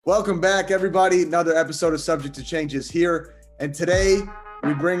Welcome back, everybody. Another episode of Subject to Change is here. And today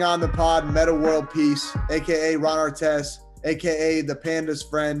we bring on the pod Meta World Peace, aka Ron Artest, aka the Panda's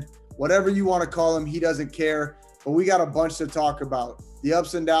friend. Whatever you want to call him, he doesn't care. But we got a bunch to talk about. The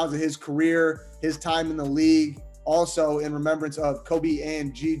ups and downs of his career, his time in the league. Also, in remembrance of Kobe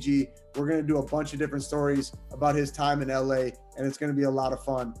and Gigi, we're going to do a bunch of different stories about his time in LA, and it's going to be a lot of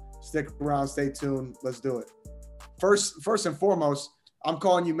fun. Stick around, stay tuned. Let's do it. First and foremost, I'm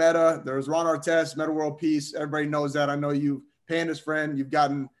calling you Meta. There's Ron Artest, Meta World Peace. Everybody knows that. I know you, Panda's friend. You've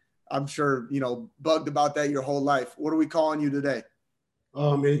gotten, I'm sure, bugged about that your whole life. What are we calling you today?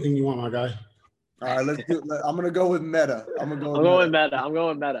 Anything you want, my guy. All right, let's do it. I'm going to go with Meta. I'm going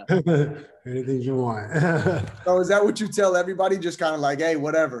Meta. Anything you want. So is that what you tell everybody? Just kind of like, hey,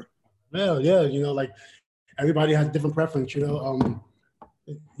 whatever. Yeah. Like everybody has different preference, when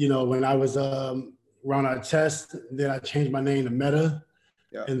I was Ron Artest, then I changed my name to Meta.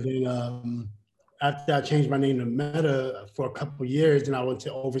 Yeah. And then after I changed my name to Meta for a couple of years, then I went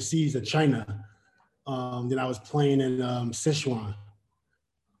to overseas to China. Then I was playing in Sichuan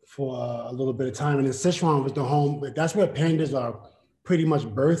for a little bit of time. And then Sichuan was the home, that's where pandas are pretty much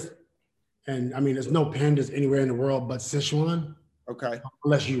birthed. And I mean, there's no pandas anywhere in the world but Sichuan. Okay.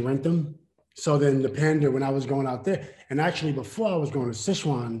 Unless you rent them. So then the panda, when I was going out there, and actually before I was going to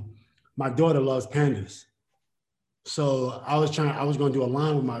Sichuan, my daughter loves pandas. So I was going to do a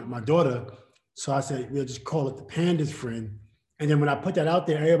line with my daughter. So I said, we'll just call it the Panda's Friend. And then when I put that out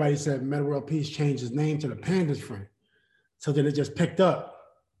there, everybody said Meta World Peace changed his name to the Panda's Friend. So then it just picked up.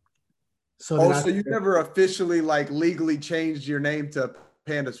 So you never officially legally changed your name to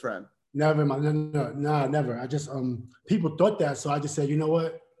Panda's Friend? Never, no, never. I just, people thought that. So I just said, you know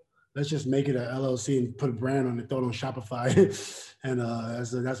what? Let's just make it an LLC and put a brand on it, throw it on Shopify. And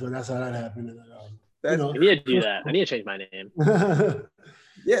that's how that happened. I need to do that. I need to change my name.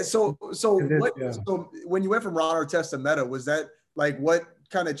 Yeah. So when you went from Ron Artest to Meta, was that what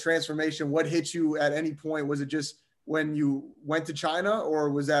kind of transformation? What hit you at any point? Was it just when you went to China,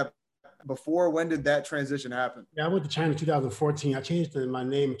 or was that before? When did that transition happen? Yeah, I went to China in 2014. I changed my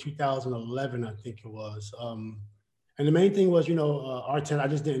name in 2011, I think it was. And the main thing was, Artest, I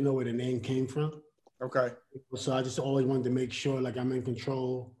just didn't know where the name came from. Okay. So I just always wanted to make sure I'm in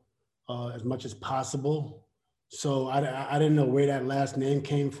control as much as possible. So I didn't know where that last name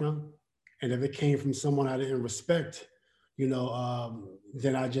came from. And if it came from someone I didn't respect, then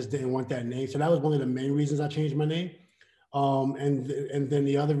I just didn't want that name. So that was one of the main reasons I changed my name. And then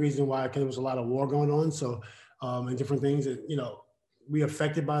the other reason why, because there was a lot of war going on. So, and different things that, we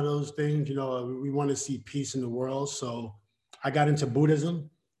affected by those things, we want to see peace in the world. So I got into Buddhism.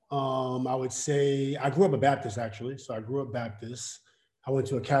 I would say I grew up a Baptist, actually. So I grew up Baptist. I went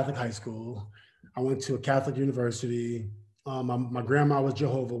to a Catholic high school. I went to a Catholic university. My grandma was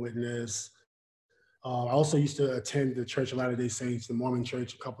Jehovah's Witness. I also used to attend the Church of Latter-day Saints, the Mormon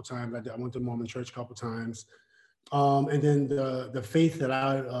Church, a couple times. I went to the Mormon Church a couple times. And then the faith that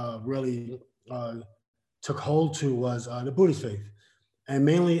I really took hold to was the Buddhist faith, and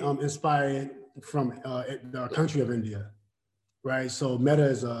mainly inspired from the country of India, right? So Meta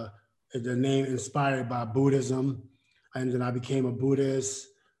is the name inspired by Buddhism. And then I became a Buddhist,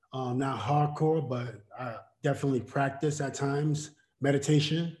 not hardcore, but I definitely practice at times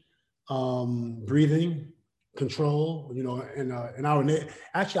meditation, breathing, control,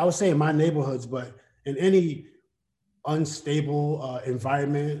 actually I would say in my neighborhoods, but in any unstable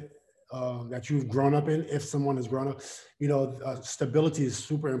environment that you've grown up in, if someone has grown up, stability is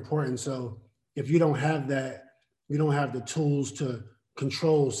super important. So if you don't have that, you don't have the tools to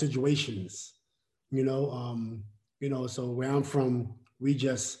control situations, so where I'm from, we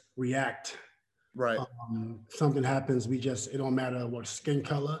just react. Right. Something happens, it don't matter what skin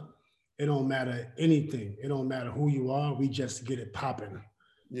color, it don't matter anything. It don't matter who you are, we just get it popping.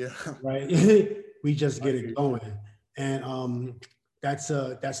 Yeah. Right. We just get it going. And that's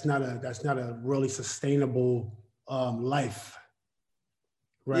not a really sustainable life.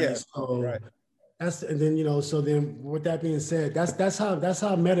 Right. Yeah. So right. And then, so then with that being said, that's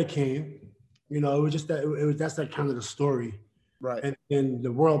how Meta came. That's that kind of the story. Right. And then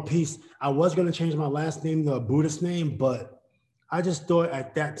the World Peace, I was going to change my last name to a Buddhist name, but I just thought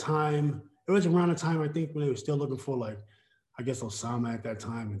at that time, it was around the time I think when they were still looking for I guess Osama at that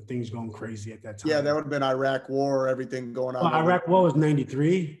time, and things going crazy at that time. Yeah, that would have been Iraq War, everything going on. Well, Iraq War was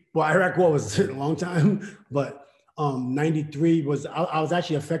 93. Well, Iraq War was a long time, but 93 was, I was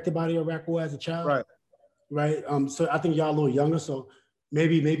actually affected by the Iraq War as a child. Right. Right. So I think y'all a little younger. So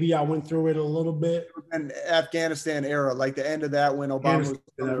maybe I went through it a little bit. And Afghanistan era, the end of that when Obama was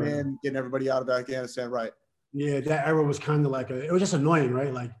coming in, getting everybody out of Afghanistan, right? Yeah, that era was kind of it was just annoying,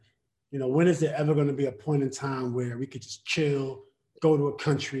 right? You know, when is there ever going to be a point in time where we could just chill, go to a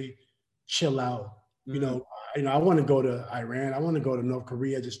country, chill out? I want to go to Iran. I want to go to North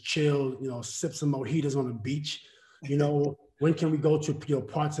Korea, just chill, sip some mojitos on the beach. When can we go to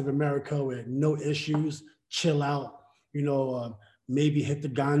parts of America where no issues, chill out, maybe hit the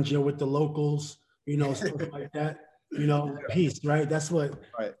ganja with the locals, stuff like that, peace, right? That's what,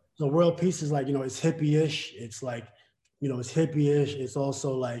 right. So world peace is like, it's hippie-ish. It's like, it's hippie-ish. It's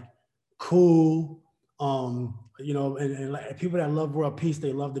also like cool. And like people that love world peace,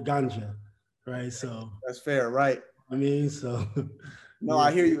 they love the ganja, right? So that's fair, right? I mean, so no,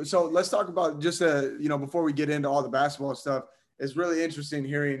 I hear you. So let's talk about just before we get into all the basketball stuff. It's really interesting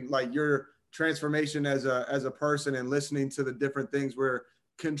hearing like your transformation as a person and listening to the different things where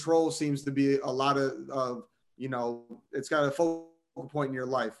control seems to be a lot of it's got a focal point in your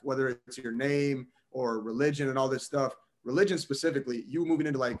life, whether it's your name or religion and all this stuff. Religion specifically, you moving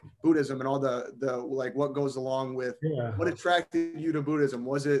into like Buddhism and all the like what goes along with what attracted you to Buddhism?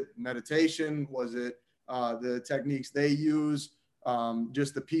 Was it meditation? Was it the techniques they use?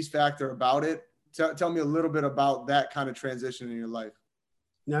 Just the peace factor about it? Tell me a little bit about that kind of transition in your life.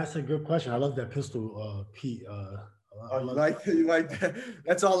 No, that's a good question. I love that pistol, Pete. You like that?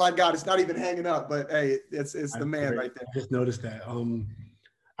 That's all I got. It's not even hanging up, but hey, it's the man right there. I just noticed that.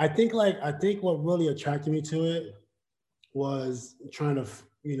 I think what really attracted me to it was trying to,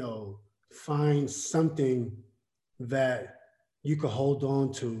 find something that you could hold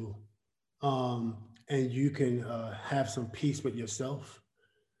on to, and you can have some peace with yourself.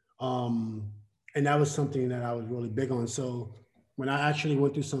 And that was something that I was really big on. So when I actually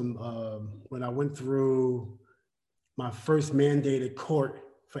went through when I went through my first mandated court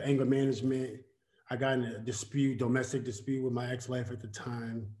for anger management, I got in a domestic dispute with my ex-wife at the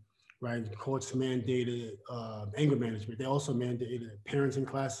time, right? The courts mandated anger management. They also mandated parenting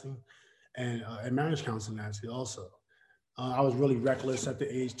classes and marriage counseling actually also. I was really reckless at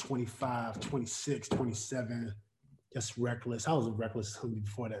the age 25, 26, 27, just reckless. I was reckless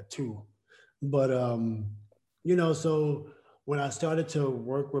before that too. But, so when I started to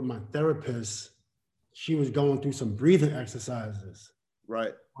work with my therapist, she was going through some breathing exercises.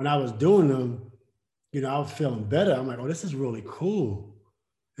 Right. When I was doing them, I was feeling better. I'm like, oh, this is really cool.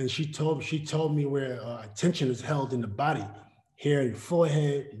 And she told me where attention is held in the body, here, your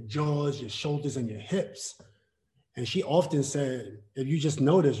forehead, your jaws, your shoulders, and your hips. And she often said, if you just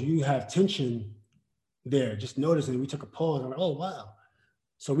notice, you have tension there. Just notice. And we took a pause. I'm like, oh, wow.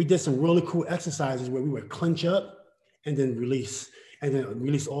 So we did some really cool exercises where we would clench up and then release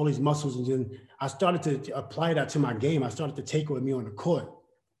all these muscles. And then I started to apply that to my game. I started to take it with me on the court.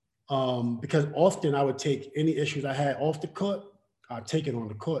 Because often I would take any issues I had off the court, I'd take it on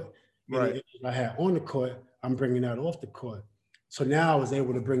the court. Right. Any issues I had on the court, I'm bringing that off the court. So now I was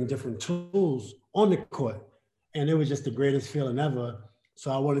able to bring different tools on the court. And it was just the greatest feeling ever. So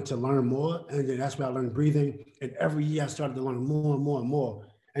I wanted to learn more. And then that's where I learned breathing. And every year I started to learn more and more and more.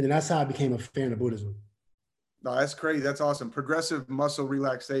 And then that's how I became a fan of Buddhism. No, that's crazy. That's awesome. Progressive muscle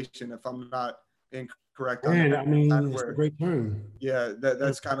relaxation, if I'm not incorrect. Man, I mean, it's a great term. Yeah,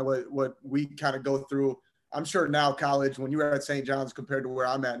 that's kind of what we kind of go through. I'm sure now college, when you were at St. John's compared to where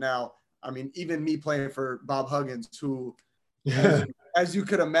I'm at now, I mean, even me playing for Bob Huggins, who, as you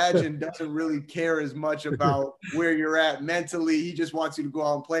could imagine, doesn't really care as much about where you're at mentally. He just wants you to go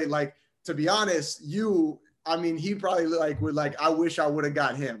out and play. Like, to be honest, he probably I wish I would have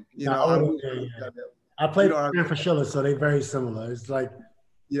got him. I played for Schiller, so they're very similar. It's like,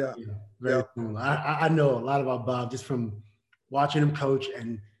 very similar. I know a lot about Bob just from watching him coach,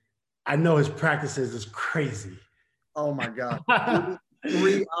 and I know his practices is crazy. Oh my God.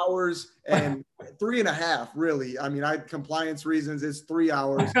 3 hours and 3.5, really. I mean, compliance reasons, it's 3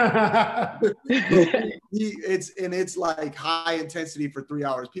 hours. It's like high intensity for 3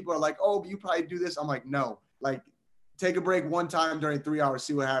 hours. People are like, oh, but you probably do this. I'm like, no, like take a break one time during 3 hours,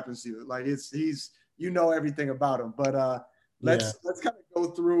 see what happens to you. Like he's everything about him. But let's kind of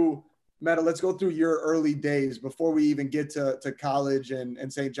go through Metta. Let's go through your early days before we even get to college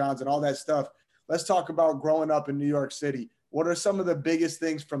and St. John's and all that stuff. Let's talk about growing up in New York City. What are some of the biggest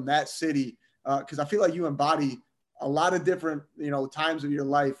things from that city? Because I feel like you embody a lot of different, times of your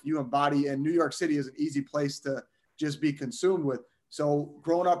life. You embody, and New York City is an easy place to just be consumed with. So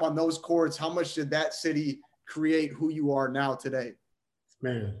growing up on those courts, how much did that city create who you are now today?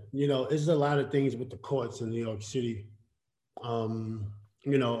 Man, there's a lot of things with the courts in New York City. I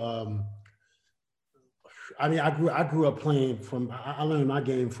grew up playing I learned my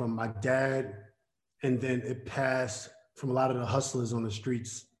game from my dad, and then it passed from a lot of the hustlers on the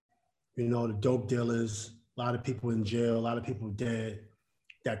streets, the dope dealers, a lot of people in jail, a lot of people dead.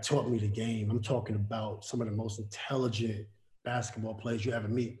 that taught me the game. I'm talking about some of the most intelligent basketball players you ever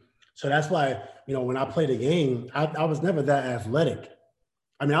meet. So that's why, when I play the game, I was never that athletic.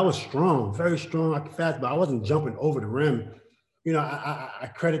 I mean, I was strong, very strong, I could fast, but I wasn't jumping over the rim. I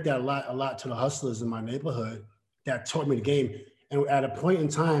credit that a lot to the hustlers in my neighborhood that taught me the game. And at a point in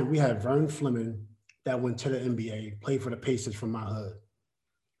time, we had Vern Fleming that went to the NBA, played for the Pacers from my hood.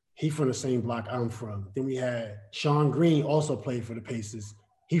 He from the same block I'm from. Then we had Sean Green, also played for the Pacers.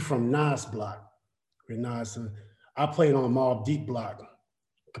 He from Nas block. I played on Mobb Deep block.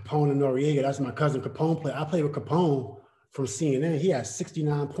 Capone and Noriega, that's my cousin Capone play. I played with Capone from CNN. He had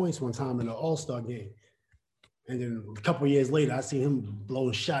 69 points one time in the All-Star game. And then a couple of years later, I seen him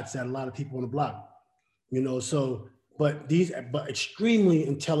blowing shots at a lot of people on the block. But extremely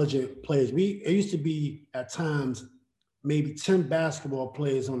intelligent players. It used to be at times maybe 10 basketball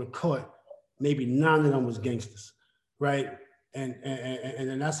players on the court, maybe 9 of them was gangsters, right?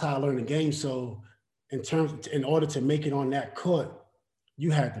 And that's how I learned the game. So in order to make it on that court, you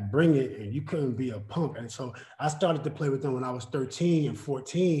had to bring it and you couldn't be a punk. And so I started to play with them when I was 13 and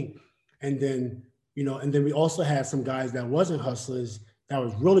 14. And then, we also had some guys that wasn't hustlers that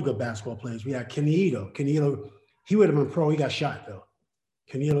was really good basketball players. We had Kenny Ito. Kenny Ito, he would have been pro. He got shot though.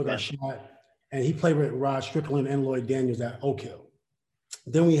 Kenny Ito got shot, and he played with Rod Strickland and Lloyd Daniels at Oak Hill.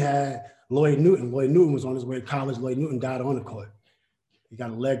 Then we had Lloyd Newton. Lloyd Newton was on his way to college. Lloyd Newton died on the court. He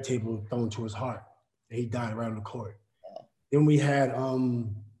got a leg table thrown to his heart, and he died right on the court. Then we had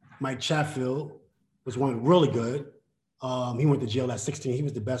Mike Chatfield, was one really good. He went to jail at 16. He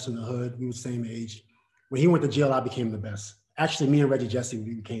was the best in the hood. We were the same age. When he went to jail, I became the best. Actually, me and Reggie Jesse,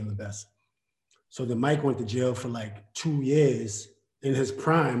 we became the best. So then Mike went to jail for like 2 years in his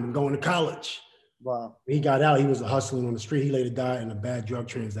prime, going to college. Wow. When he got out, he was hustling on the street. He later died in a bad drug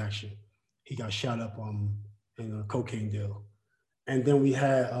transaction. He got shot up in a cocaine deal. And then we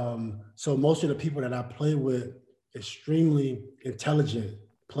had, so most of the people that I play with, extremely intelligent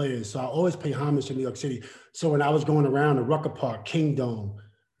players. So I always pay homage to New York City. So when I was going around the Rucker Park, Kingdom,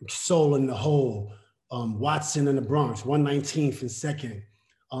 Soul in the Hole, Watson in the Bronx, 119th and 2nd,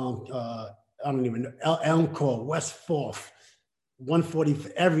 I don't even know, Elm Court, West 4th,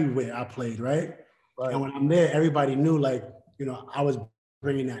 140th, everywhere I played, right? And when I'm there, everybody knew I was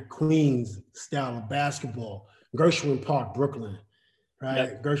bringing that Queens style of basketball. Gershwin Park, Brooklyn, right?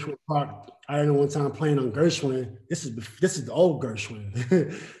 Yep. Gershwin Park. I remember one time playing on Gershwin. This is the old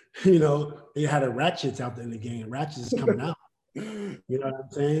Gershwin. They had a Ratchets out there in the game. Ratchets is coming out. You know what I'm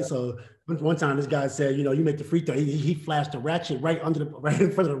saying? So one time this guy said, you make the free throw. He flashed a ratchet right in front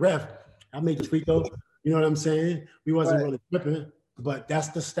of the ref. I made the free throw. You know what I'm saying? We wasn't really tripping, but that's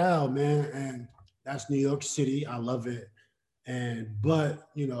the style, man. And that's New York City. I love it. But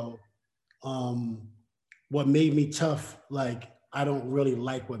what made me tough, I don't really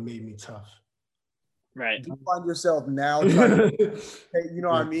like what made me tough. Right. Do you find yourself now trying to,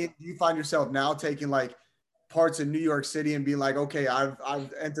 what I mean? Do you find yourself now taking parts of New York City and being like, okay, I've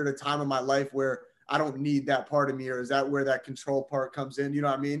entered a time in my life where I don't need that part of me, or is that where that control part comes in? You know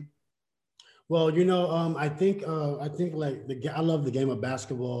what I mean? Well, I think I love the game of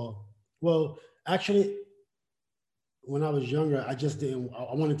basketball. Well, actually, when I was younger, I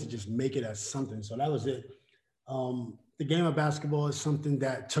wanted to just make it as something. So that was it. The game of basketball is something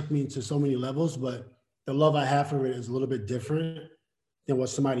that took me to so many levels, but the love I have for it is a little bit different than what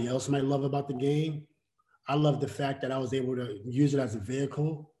somebody else might love about the game. I love the fact that I was able to use it as a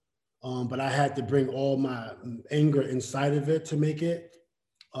vehicle, but I had to bring all my anger inside of it to make it,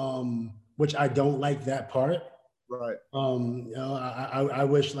 which I don't like that part. Right. I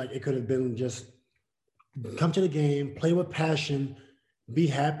wish it could have been just come to the game, play with passion, be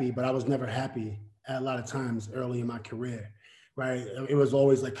happy, but I was never happy at a lot of times early in my career, right? It was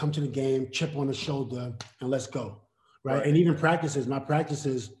always come to the game, chip on the shoulder, and let's go, right? And even my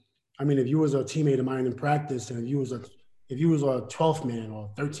practices, if you was a teammate of mine in practice, and if you was a 12th man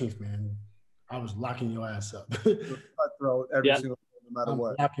or 13th man, I was locking your ass up. Cutthroat every single day, no matter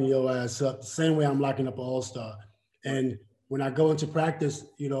what. Locking your ass up the same way I'm locking up an all-star. And when I go into practice,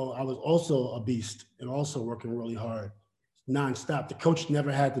 I was also a beast and also working really hard, nonstop. The coach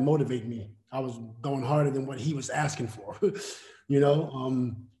never had to motivate me. I was going harder than what he was asking for,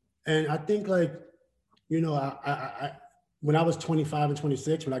 And I think when I was 25 and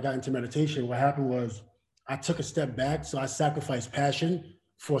 26, when I got into meditation, what happened was I took a step back. So I sacrificed passion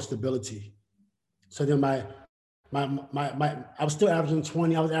for stability. So then I was still averaging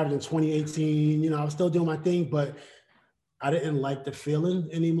 20. I was averaging 20, 18. I was still doing my thing, but I didn't like the feeling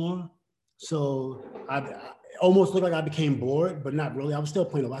anymore. So I almost looked like I became bored, but not really. I was still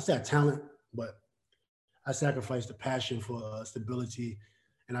playing. I still had talent, but I sacrificed the passion for stability.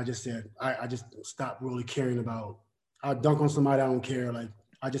 And I just said, I just stopped really caring about, I'll dunk on somebody, I don't care. Like,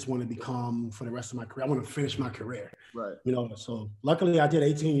 I just want to be calm for the rest of my career. I want to finish my career. Right. You know, so luckily I did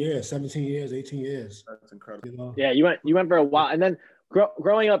 18 years, 17 years, 18 years. That's incredible. You know? Yeah, you went for a while. And then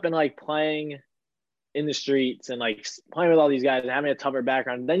growing up and like playing in the streets and like playing with all these guys and having a tougher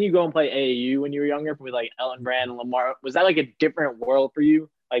background, then you go and play AAU when you were younger with like Elton Brand and Lamar. Was that like a different world for you?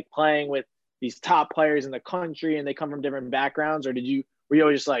 Like playing with these top players in the country and they come from different backgrounds, or were you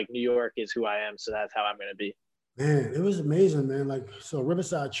always just like, New York is who I am, so that's how I'm going to be? Man, it was amazing, man. Like, so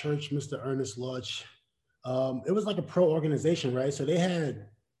Riverside Church, Mr. Ernest Lodge, it was like a pro organization, right? So they had,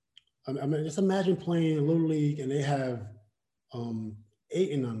 I mean, just imagine playing Little League and they have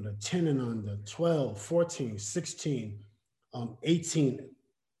 8 and under, 10 and under, 12, 14, 16, 18,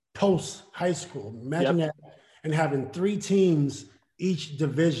 post high school. Imagine that, and having 3 teams each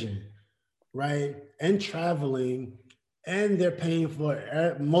division, right? And traveling, and they're paying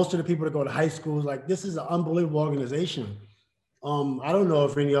for most of the people to go to high schools. Like, this is an unbelievable organization. I don't know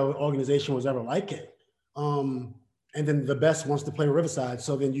if any other organization was ever like it. And then the best wants to play Riverside.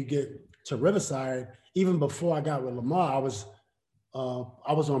 So then you get to Riverside. Even before I got with Lamar, I was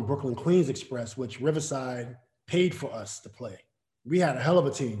on Brooklyn Queens Express, which Riverside paid for us to play. We had a hell of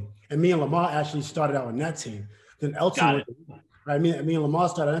a team. And me and Lamar actually started out on that team. Then Elton went right? Me and Lamar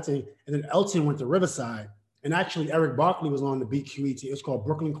started on that team, and then Elton went to Riverside. And actually, Eric Barkley was on the BQE team. It's called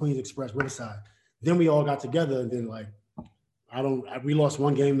Brooklyn Queens Express Riverside. Then we all got together, and then like, we lost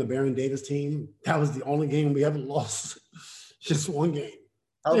one game, the Baron Davis team. That was the only game we ever lost. Just one game.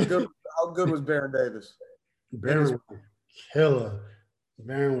 How good was Baron Davis? Baron was a killer.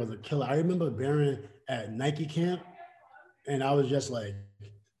 Baron was a killer. I remember Baron at Nike camp, and I was just like,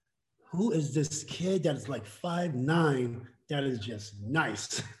 who is this kid that is like 5'9", that is just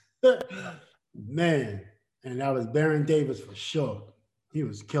nice? Man. And that was Baron Davis for sure. He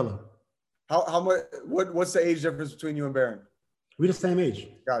was killer. How much? What's the age difference between you and Baron? We the same age.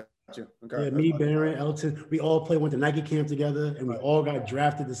 Got you. Okay. Yeah, me, Baron, Elton. We all went to Nike camp together, and we all got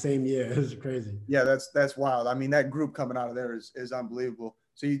drafted the same year. It was crazy. Yeah, that's wild. I mean, that group coming out of there is unbelievable.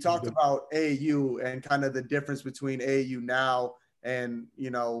 So you talked about AAU and kind of the difference between AAU now and, you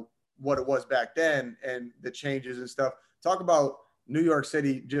know, what it was back then and the changes and stuff. Talk about New York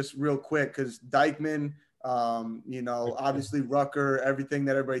City just real quick, because Dyckman, you know, obviously Rucker, everything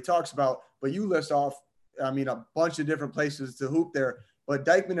that everybody talks about, but you list off, I mean, a bunch of different places to hoop there, but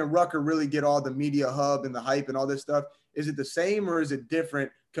Dyckman and Rucker really get all the media hub and the hype and all this stuff. Is it the same or is it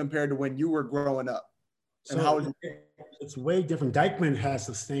different compared to when you were growing up? And so how is it? It's way different. Dyckman has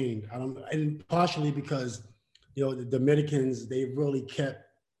sustained, and partially because, you know, the Dominicans, they really kept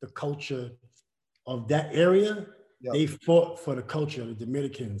the culture of that area. Yep. They fought for the culture, the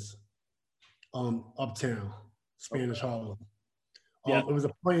Dominicans, uptown, Spanish Harlem. It was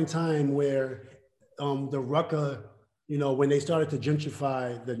a point in time where the Rucker, you know, when they started to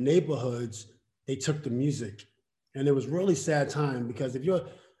gentrify the neighborhoods, they took the music. And it was really sad time, because if you're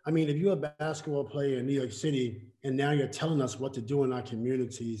a basketball player in New York City and now you're telling us what to do in our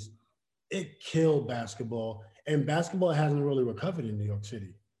communities, it killed basketball. And basketball hasn't really recovered in New York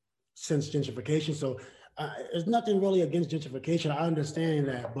City since gentrification. So there's nothing really against gentrification. I understand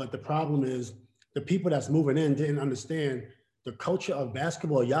that, but the problem is the people that's moving in didn't understand the culture of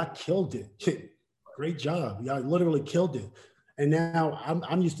basketball. Y'all killed it. Great job. Y'all literally killed it. And now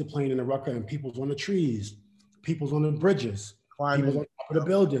I'm used to playing in the Rucker, and people's on the trees, people's on the bridges, people's on top of the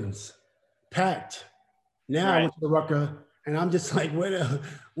buildings, packed. Now I went to the Rucker, and I'm just like, where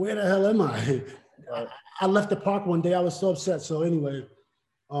the hell am I? I left the park one day. I was so upset. So anyway,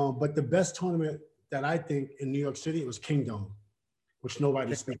 but the best tournament that I think in New York City, it was Kingdom, which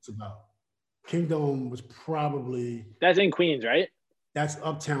nobody speaks about. Kingdom was probably... That's in Queens, right? That's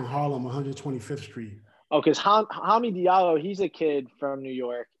uptown Harlem, 125th Street. Oh, because Hami Diallo, he's a kid from New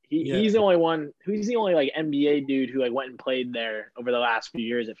York. He's the only one. He's the only like NBA dude who like went and played there over the last few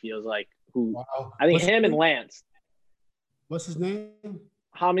years. It feels like I think him and Lance. What's his name?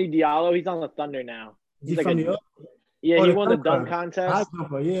 Hami Diallo. He's on the Thunder now. He's like from New York. Yeah, he won the dunk contest.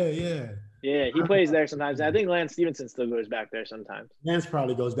 Yeah, he plays there sometimes. I think Lance Stevenson still goes back there sometimes. Lance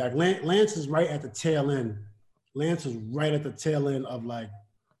probably goes back. Lance is right at the tail end. Lance is right at the tail end of like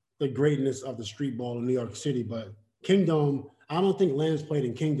the greatness of the street ball in New York City. But Kingdom, I don't think Lance played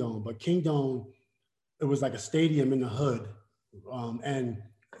in Kingdom, but Kingdom, it was like a stadium in the hood. And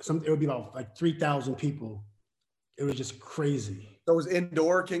it would be about like 3,000 people. It was just crazy. So it was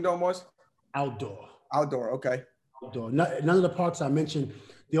indoor, Kingdom was? Outdoor. Outdoor, okay. Outdoor. None of the parks I mentioned.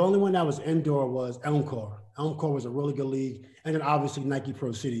 The only one that was indoor was Elmcore. Elmcore was a really good league. And then obviously Nike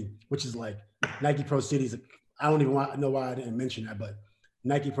Pro City, which is like Nike Pro City is I don't even know why I didn't mention that, but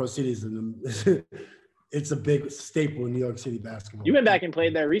Nike Pro City is it's a big staple in New York City basketball. You went back and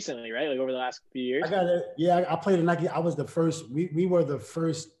played there recently, right? Like over the last few years. I got it. Yeah, I played in Nike. I was the first. We were the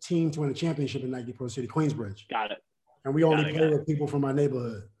first team to win a championship in Nike Pro City, Queensbridge. Got it. And we only played with people from our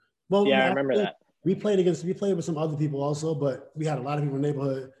neighborhood. Well, yeah, I remember that. We played with some other people also, but we had a lot of people in the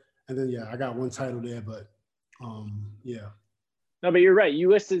neighborhood. And then I got one title there, but yeah. No, but you're right. You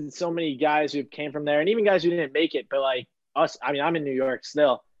listed so many guys who came from there, and even guys who didn't make it. But like us, I mean, I'm in New York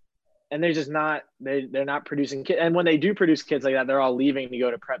still. And they're just not they're not producing kids. And when they do produce kids like that, they're all leaving to go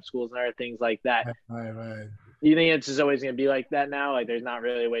to prep schools and other things like that. Right. You think it's just always going to be like that now? Like there's not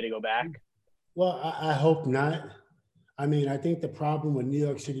really a way to go back? Well, I hope not. I mean, I think the problem with New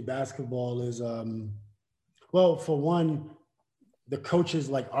York City basketball is, well, for one, the coaches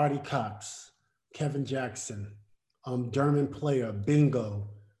like Artie Cox, Kevin Jackson, Derman Player, Bingo,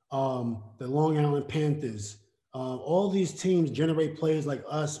 the Long Island Panthers, all these teams generate players like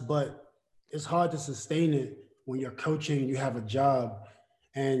us, but it's hard to sustain it when you're coaching, you have a job,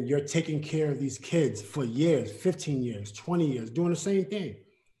 and you're taking care of these kids for years, 15 years, 20 years, doing the same thing.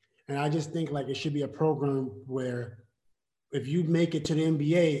 And I just think like it should be a program where if you make it to the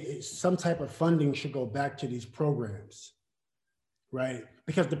NBA, some type of funding should go back to these programs, right?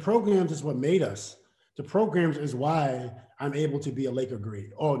 Because the programs is what made us. The programs is why I'm able to be a Laker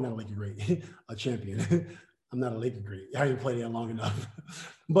great. Oh, not a Laker great, a champion. I'm not a Laker great. I haven't played there long enough.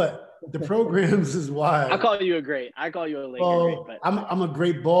 But the programs is why. I call you a great. I call you a Laker great. But I'm a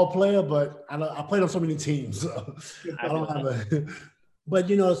great ball player, but I played on so many teams. So I don't have a. But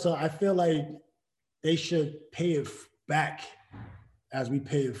so I feel like they should pay it back as we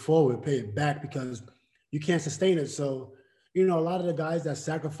pay it forward, pay it back because you can't sustain it. So a lot of the guys that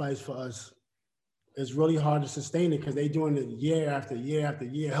sacrifice for us, it's really hard to sustain it because they're doing it year after year after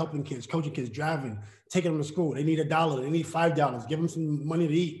year, helping kids, coaching kids, driving, taking them to school. They need $1, they need $5, give them some money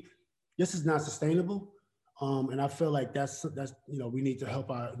to eat. This is not sustainable. And I feel like that's we need to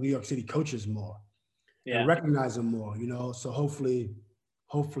help our New York City coaches more and recognize them more, So hopefully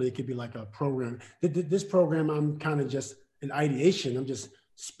it could be like a program. This program, I'm kind of just an ideation. I'm just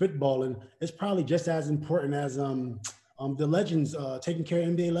spitballing. It's probably just as important as the legends, taking care of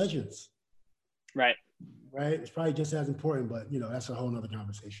NBA legends. Right. It's probably just as important, but that's a whole nother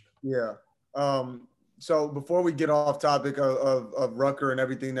conversation. Yeah. So before we get off topic of Rucker and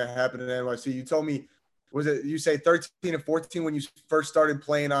everything that happened at NYC, you told me, you say 13 and 14 when you first started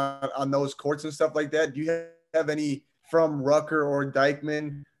playing on those courts and stuff like that? Do you have any from Rucker or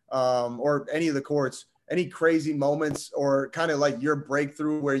Dykeman or any of the courts, any crazy moments or kind of like your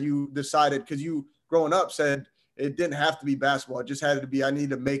breakthrough where you decided, because you growing up said it didn't have to be basketball, it just had to be, I need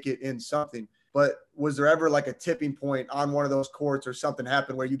to make it in something. But was there ever like a tipping point on one of those courts or something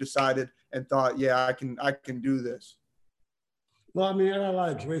happened where you decided and thought, yeah, I can do this? Well, I mean, I got a lot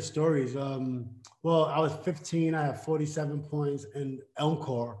of great stories. Well, I was 15. I had 47 points in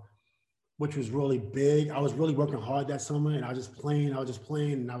Elmcore, which was really big. I was really working hard that summer, and I was just playing.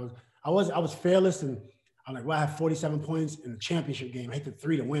 And I was fearless, and I'm like, well, I have 47 points in the championship game. I hit the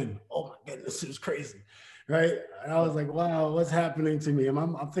 3 to win. Oh my goodness, it was crazy. Right. And I was like, wow, what's happening to me?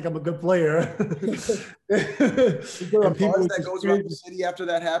 I think I'm a good player. And people that goes around the city after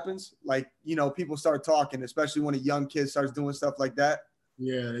that happens, like, people start talking, especially when a young kid starts doing stuff like that.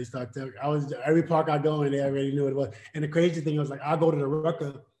 Yeah, they start talking. Every park I go in, they already knew what it was. And the crazy thing was like, I go to the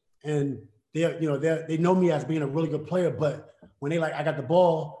Rucker and they know me as being a really good player, but when they like, I got the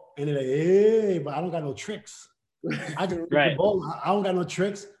ball and they're like, hey, but I don't got no tricks. I just the ball. I don't got no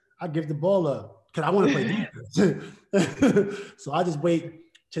tricks. I give the ball up. Because I want to play defense. So I just wait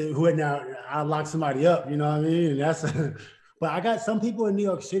to I'll lock somebody up, you know what I mean? And but I got some people in New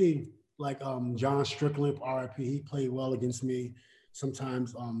York City, like John Strickland, RIP, he played well against me.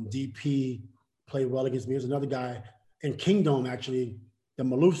 Sometimes DP played well against me. There's another guy in Kingdom, actually, the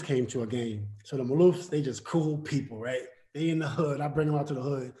Maloofs came to a game. So the Maloofs, they just cool people, right? They in the hood. I bring them out to the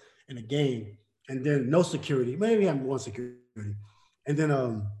hood in a game. And then no security. Maybe I'm one security. And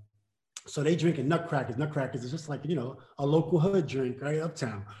then so they drinking nutcrackers. Nutcrackers is just like, a local hood drink, right,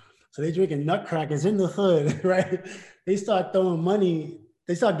 uptown. So they drinking nutcrackers in the hood, right? They start throwing money.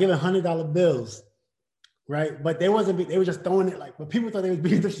 They start giving $100 bills, right? But they were just throwing it but people thought they was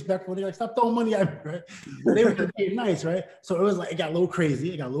being disrespectful. They're like, stop throwing money at me, right? But they were just being nice, right? So it was like, it got a little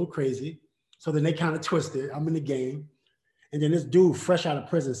crazy. So then they kind of twisted. I'm in the game. And then this dude, fresh out of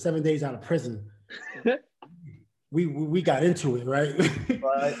prison, 7 days out of prison, we got into it, right?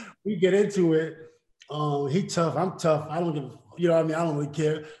 Right. We get into it. He tough, I'm tough. I don't give, I don't really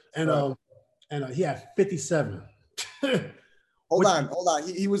care. And he had 57. Hold on.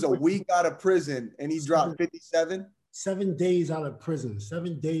 He was a week out of prison and he dropped 57. 7 days out of prison.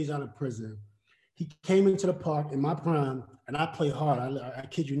 7 days out of prison. He came into the park in my prime, and I play hard. I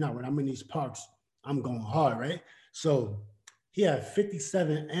kid you not, when I'm in these parks, I'm going hard, right? So he had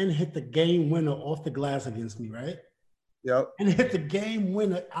 57 and hit the game winner off the glass against me, right? Yep. And hit the game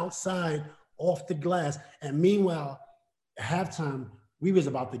winner outside off the glass. And meanwhile, at halftime, we was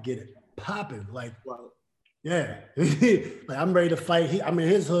about to get it popping. Like, Wow. yeah. Like, I'm ready to fight. I'm in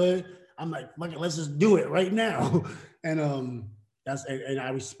his hood. I'm like, let's just do it right now. And I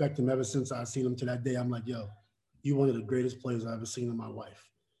respect him ever since I seen him to that day. I'm like, yo, you one of the greatest players I've ever seen in my life.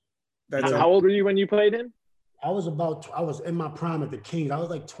 How old were you when you played him? I was in my prime at the Kings. I was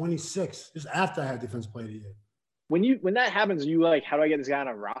like 26, just after I had Defense Player of the Year. When that happens, are you like, how do I get this guy on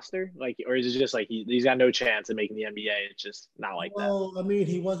a roster? Like, or is it just like he's got no chance of making the NBA? It's just not like that. Well, I mean,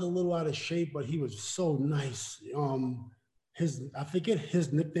 he was a little out of shape, but he was so nice. I forget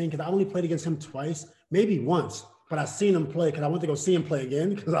his nickname because I only played against him twice, maybe once, but I seen him play because I went to go see him play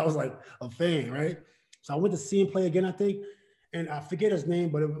again because I was like a fan, right? So I went to see him play again, I think, and I forget his name,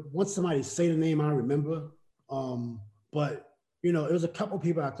 but once somebody say the name, I remember. But you know, it was a couple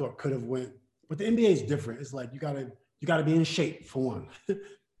people I thought could have went, but the NBA is different. It's like you gotta be in shape for one.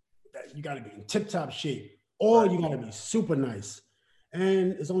 You gotta be in tip-top shape, or you gotta be super nice.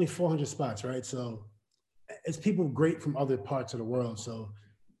 And it's only 400 spots, right? So it's people great from other parts of the world. So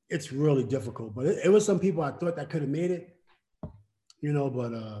it's really difficult. But it was some people I thought that could have made it, you know,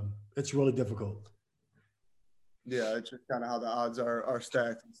 but it's really difficult. Yeah, it's just kind of how the odds are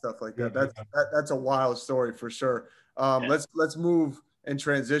stacked and stuff like that. That's a wild story for sure. Let's move and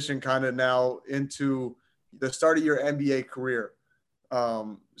transition kind of now into the start of your NBA career.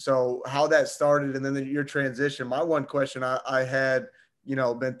 So how that started and then your transition. My one question I had, you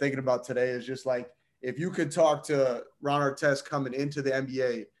know, been thinking about today is just like, if you could talk to Ron Artest coming into the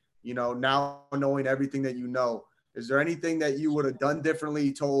NBA, you know, now knowing everything that you know, is there anything that you would have done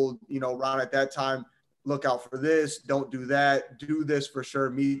differently, told, you know, Ron at that time, look out for this, don't do that, do this for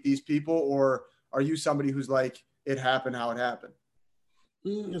sure, meet these people? Or are you somebody who's like, it happened how it happened?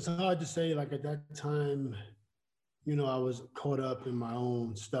 It's hard to say. Like at that time, you know, I was caught up in my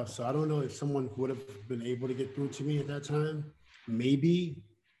own stuff. So I don't know if someone would have been able to get through to me at that time, maybe.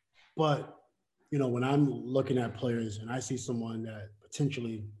 But, you know, when I'm looking at players and I see someone that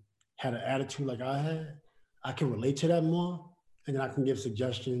potentially had an attitude like I had, I can relate to that more. And then I can give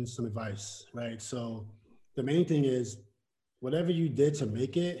suggestions, some advice, right? So the main thing is whatever you did to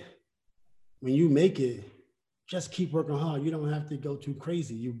make it, when you make it, just keep working hard. You don't have to go too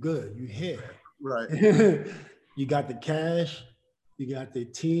crazy. You good. You here. Right. You got the cash. You got the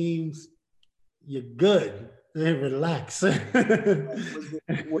teams. You're good. Relax. Was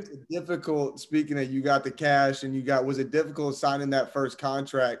it difficult, speaking of you got the cash and was it difficult signing that first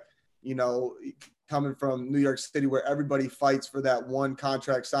contract, you know, coming from New York City where everybody fights for that one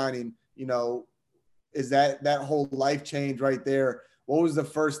contract signing, you know, is that whole life change right there? What was the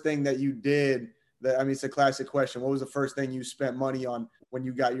first thing that you did it's a classic question. What was the first thing you spent money on when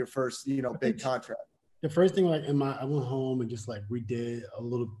you got your first, you know, big contract? The first thing, like I went home and just like redid a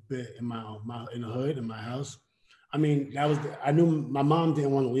little bit in in the hood, in my house. I mean, I knew my mom didn't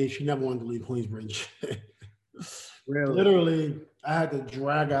want to leave. She never wanted to leave Queensbridge. Really? Literally, I had to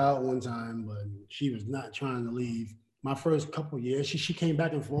drag her out one time, but she was not trying to leave. My first couple of years, she came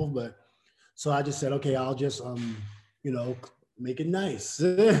back and forth, but so I just said, okay, I'll just you know, make it nice.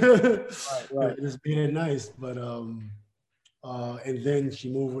 Right. Just being nice. But and then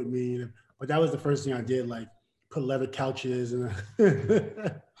she moved with me. But that was the first thing I did, like put leather couches and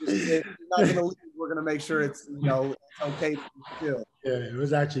You're not gonna leave. We're gonna make sure it's, you know, it's okay to chill. Yeah, it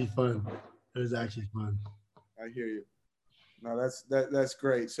was actually fun. It was actually fun. I hear you. No, that's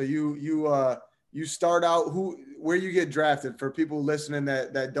great. So you start out where you get drafted. For people listening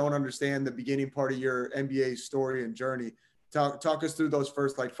that don't understand the beginning part of your NBA story and journey, talk us through those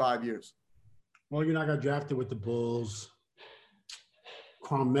first like 5 years. Well, you know, I got drafted with the Bulls.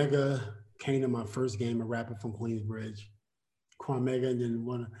 Kwamega came to my first game, a rapper from Queensbridge. Kwamega and then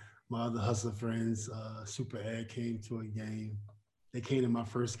one of my other hustler friends, Super Ed, came to a game. They came to my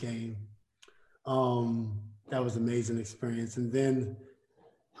first game. That was an amazing experience. And then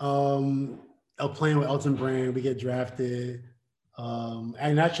playing with Elton Brand, we get drafted.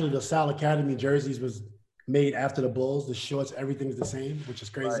 And actually the Sal Academy jerseys was made after the Bulls. The shorts, everything's the same, which is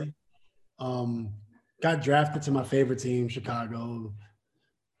crazy. Right. Got drafted to my favorite team, Chicago.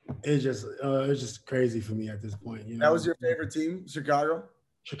 It's just crazy for me at this point. You know? That was your favorite team, Chicago?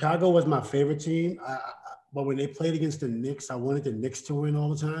 Chicago was my favorite team. But when they played against the Knicks, I wanted the Knicks to win all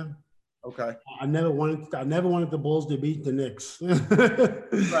the time. Okay. I never wanted the Bulls to beat the Knicks.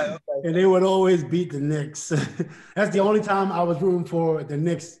 Right. Okay. and they would always beat the Knicks. That's the only time I was rooting for the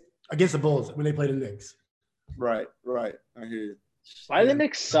Knicks against the Bulls when they played the Knicks. Right. I hear you. Why do the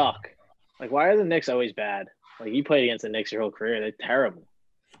Knicks suck? Like, why are the Knicks always bad? Like, you played against the Knicks your whole career. They're terrible.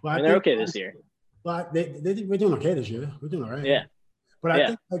 Well, I mean, they're okay this year. But we're doing okay this year. We're doing all right. Yeah. But I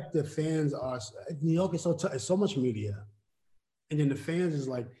think like the fans are New York is it's so much media, and then the fans is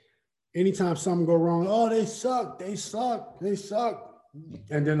like, anytime something go wrong, oh they suck,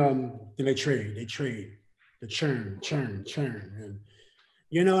 and then they trade, the churn, and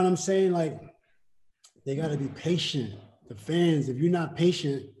you know what I'm saying? Like they got to be patient. The fans, if you're not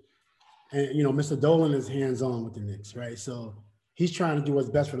patient, and Mr. Dolan is hands on with the Knicks, right? So he's trying to do what's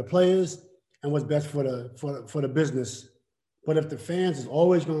best for the players and what's best for the business. But if the fans is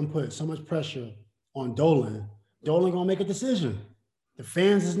always going to put so much pressure on Dolan going to make a decision. The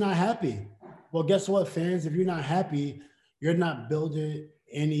fans is not happy. Well, guess what, fans? If you're not happy, you're not building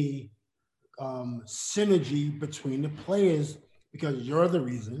any synergy between the players because you're the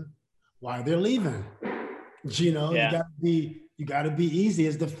reason why they're leaving. You got to be easy.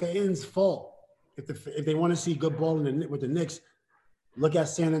 It's the fans' fault. If they want to see good ball with the Knicks, look at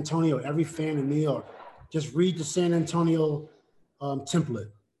San Antonio. Every fan in New York, just read the San Antonio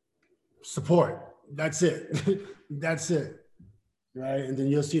template. Support. That's it. That's it. Right? And then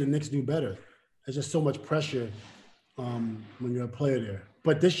you'll see the Knicks do better. There's just so much pressure when you're a player there.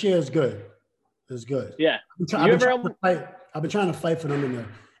 But this year is good. It's good. Yeah. I've been trying to fight for them in there.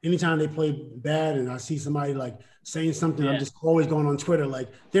 Anytime they play bad and I see somebody like saying something, I'm just always going on Twitter like,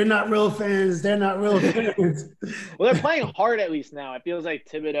 they're not real fans. They're not real fans. Well, they're playing hard at least now. It feels like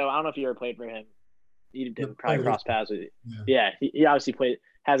Thibodeau, I don't know if you ever played for him. You didn't probably cross paths with you. Yeah, he obviously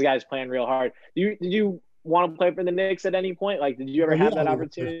has guys playing real hard. Did you want to play for the Knicks at any point? Like, did you ever have that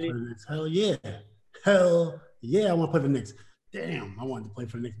opportunity? Hell yeah. I want to play for the Knicks. Damn, I wanted to play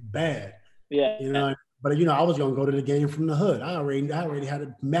for the Knicks bad. Yeah. But I was gonna go to the game from the hood. I already had it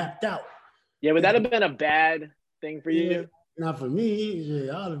mapped out. Yeah, would that have been a bad thing for you? Not for me.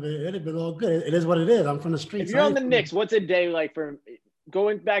 It'd have been all good. It is what it is. I'm from the streets. If you're on the Knicks, what's a day like for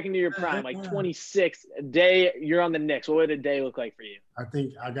going back into your prime, like 26 a day? You're on the Knicks. What would a day look like for you? I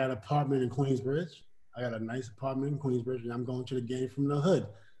think I got an apartment in Queensbridge. I got a nice apartment in Queensbridge, and I'm going to the game from the hood.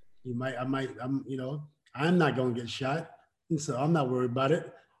 I'm not gonna get shot, and so I'm not worried about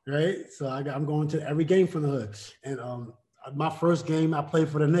it. Right, so I'm going to every game from the hood, and my first game I played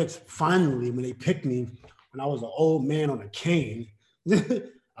for the Knicks. Finally, when they picked me, when I was an old man on a cane,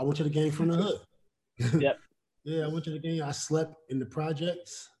 I went to the game from the hood. Yep. Yeah, I went to the game. I slept in the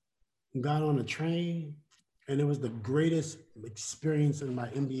projects, got on a train, and it was the greatest experience in my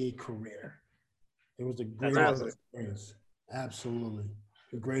NBA career. It was the greatest experience. Absolutely,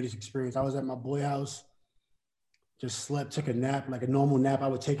 the greatest experience. I was at my boy house. Just slept, took a nap, like a normal nap I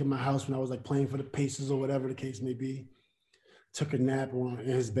would take in my house when I was like playing for the Pacers or whatever the case may be. Took a nap in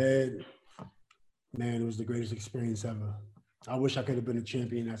his bed. Man, it was the greatest experience ever. I wish I could have been a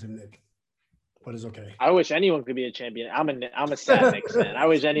champion as a Knick, but it's okay. I wish anyone could be a champion. I'm a sad Knicks fan. I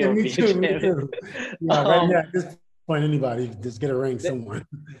wish anyone could be a champion. Right now, at this point, anybody just get a ring somewhere.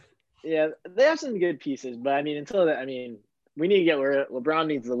 Yeah, they have some good pieces, but I mean, until that, I mean, we need to get where LeBron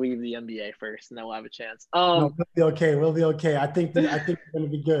needs to leave the NBA first, and then we'll have a chance. No, we'll be okay. We'll be okay. I think we're gonna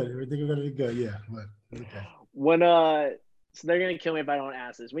be good. I think we're gonna be good. Yeah. But okay. So they're gonna kill me if I don't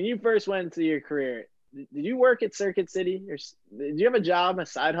ask this. When you first went into your career, did you work at Circuit City, or did you have a job, a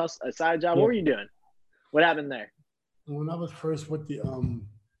side hustle, a side job? Yeah. What were you doing? What happened there? When I was first with the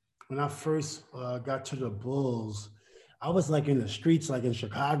when I first got to the Bulls, I was like in the streets, like in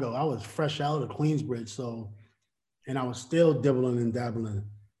Chicago. I was fresh out of Queensbridge, so. And I was still dibbling and dabbling.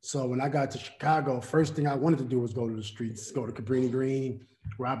 So when I got to Chicago, first thing I wanted to do was go to the streets, go to Cabrini Green,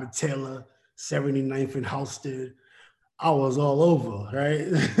 Robert Taylor, 79th and Halsted. I was all over, right?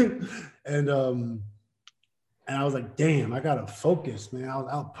 and I was like, damn, I gotta focus, man. I was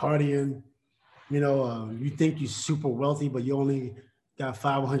out partying. You think you're super wealthy, but you only got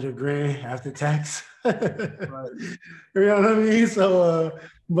 $500,000 after tax. Right. You know what I mean? So,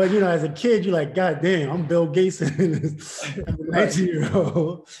 but as a kid, you're like, God damn, I'm Bill Gates as a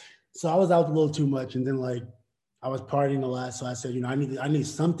 19-year-old. So I was out a little too much, and then like I was partying a lot. So I said, I need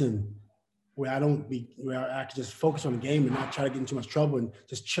something where I can just focus on the game and not try to get in too much trouble and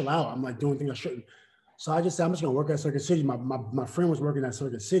just chill out. I'm like doing things I shouldn't. So I just said, I'm just gonna work at Circuit City. My friend was working at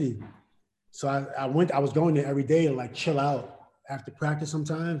Circuit City, so I was going there every day to like chill out after practice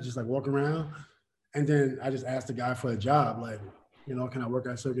sometimes, just like walk around. And then I just asked the guy for a job, like, can I work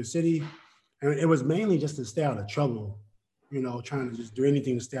at Circuit City? And it was mainly just to stay out of trouble, trying to just do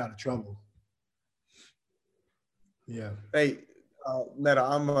anything to stay out of trouble. Yeah. Hey,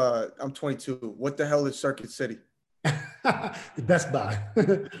 Meta, I'm 22. What the hell is Circuit City? Best Buy.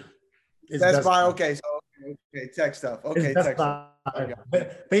 It's Best Buy. Okay, so okay, tech stuff. Okay, Best tech Buy. stuff. Okay.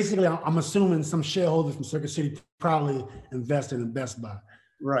 But basically, I'm assuming some shareholders from Circuit City probably invested in Best Buy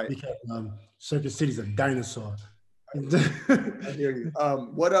Right. because Circuit City's a dinosaur. I hear you.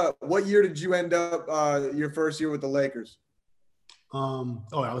 What year did you end up your first year with the Lakers? That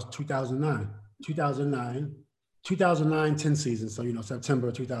was 2009, 10 season. So,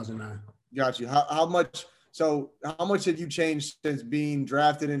 September 2009. Got you. How much have you changed since being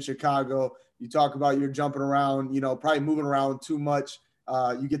drafted in Chicago? You talk about you're jumping around, probably moving around too much.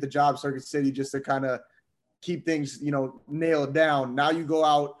 You get the job Circuit City just to kind of keep things, nailed down. Now you go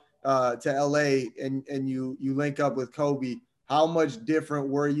out to LA and you link up with Kobe. How much different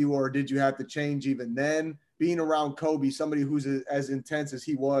were you, or did you have to change even then? Being around Kobe, somebody who's as intense as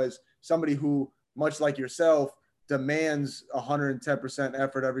he was, somebody who, much like yourself, demands 110%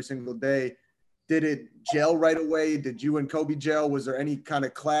 effort every single day. Did it gel right away? Did you and Kobe gel? Was there any kind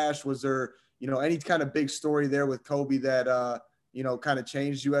of clash? Was there, any kind of big story there with Kobe that, kind of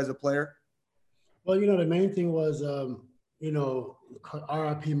changed you as a player? Well, the main thing was,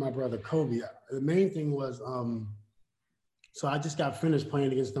 RIP my brother Kobe. The main thing was, so I just got finished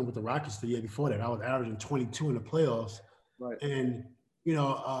playing against them with the Rockets the year before that. I was averaging 22 in the playoffs. Right. And,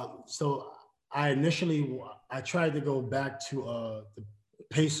 so I tried to go back to the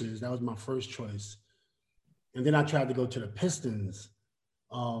Pacers. That was my first choice. And then I tried to go to the Pistons.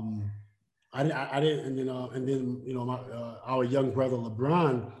 I didn't, and then our young brother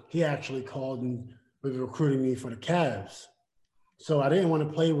LeBron, he actually called and was recruiting me for the Cavs. So I didn't want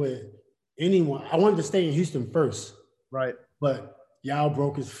to play with anyone. I wanted to stay in Houston first. Right. But Yao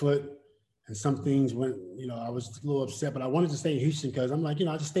broke his foot and some things went, I was a little upset, but I wanted to stay in Houston because I'm like,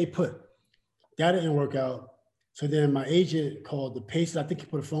 I just stay put. That didn't work out. So then my agent called the Pacers. I think he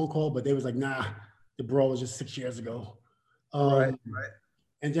put a phone call, but they was like, nah, the bro was just 6 years ago. Right.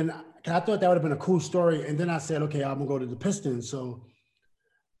 And then I thought that would have been a cool story. And then I said, okay, I'm going to go to the Pistons. So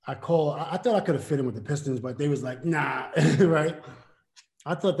I called. I thought I could have fit in with the Pistons, but they was like, nah, right?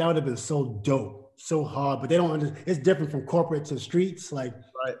 I thought that would have been so dope, so hard, but they don't understand. It's different from corporate to streets. Like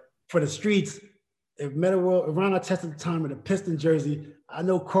right. For the streets, if Metta World, around our test at the time with a Piston jersey, I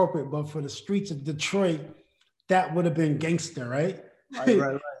know corporate, but for the streets of Detroit, that would have been gangster, right?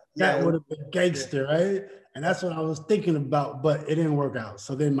 Right. That would have been gangster, right? And that's what I was thinking about, but it didn't work out.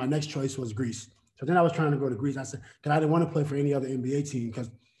 So then my next choice was Greece. So then I was trying to go to Greece. I said, because I didn't want to play for any other NBA team because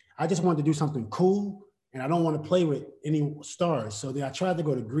I just wanted to do something cool and I don't want to play with any stars. So then I tried to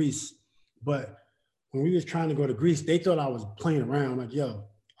go to Greece, but when we was trying to go to Greece, they thought I was playing around. Like, yo,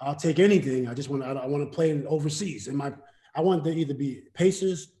 I'll take anything. I want to play overseas. And I wanted to either be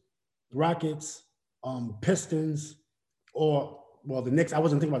Pacers, Rockets, Pistons, or the Knicks. I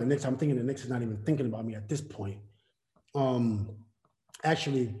wasn't thinking about the Knicks. I'm thinking the Knicks is not even thinking about me at this point.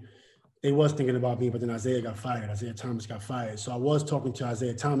 Actually, they was thinking about me, but then Isaiah Thomas got fired. So I was talking to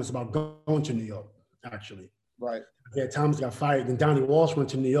Isaiah Thomas about going to New York, actually. Right. Isaiah Thomas got fired. Then Donnie Walsh went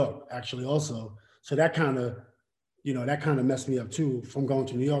to New York, actually, also. So that kind of, messed me up too from going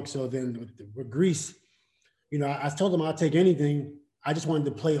to New York. So then with Greece, I told them I'll take anything. I just wanted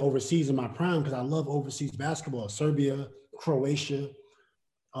to play overseas in my prime because I love overseas basketball. Serbia, Croatia,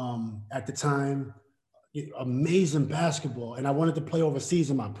 at the time, amazing basketball. And I wanted to play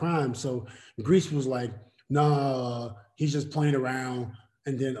overseas in my prime. So Greece was like, nah, he's just playing around.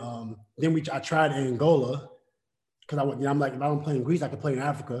 And then I tried Angola because I'm like, if I don't play in Greece, I could play in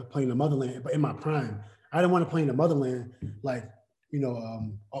Africa, play in the motherland, but in my prime. I didn't want to play in the motherland like,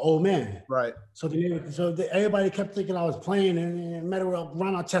 an old man. Right. So everybody kept thinking I was playing and Metta World,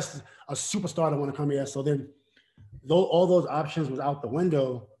 Ron Artest, a superstar that want to come here. So then all those options was out the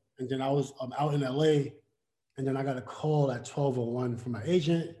window. And then I was out in LA. And then I got a call at 12:01 from my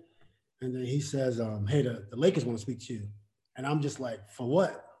agent. And then he says, hey, the Lakers want to speak to you. And I'm just like, for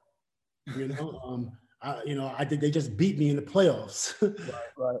what? They just beat me in the playoffs.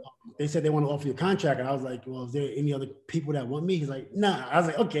 Right. They said they want to offer you a contract. And I was like, well, is there any other people that want me? He's like, nah. I was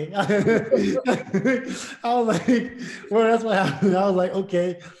like, okay. I was like, well, that's what happened. I was like,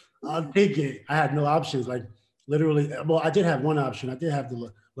 okay, I'll take it. I had no options. Like literally, well, I did have one option. I did have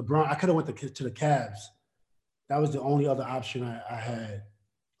the LeBron. I could have went to the Cavs. That was the only other option I had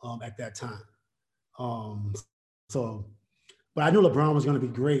at that time. But I knew LeBron was going to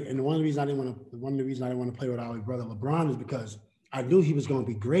be great. And one of the reasons I didn't want to play with our brother LeBron is because I knew he was going to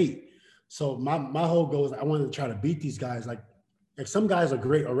be great. So my whole goal is I wanted to try to beat these guys. Like some guys are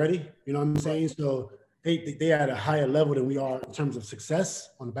great already, you know what I'm saying? So they at a higher level than we are in terms of success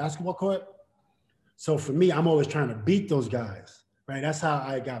on the basketball court. So for me, I'm always trying to beat those guys. right? That's how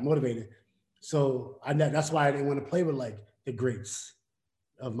I got motivated. So that's why I didn't want to play with like the greats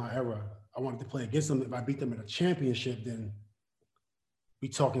of my era. I wanted to play against them. If I beat them in a championship, then we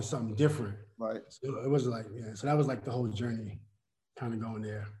talking something different. Right. So it was like, yeah. So that was like the whole journey, kind of going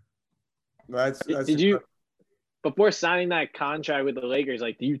there. Did you, before signing that contract with the Lakers,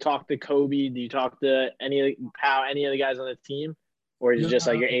 like, do you talk to Kobe? Do you talk to any of the guys on the team, or is it just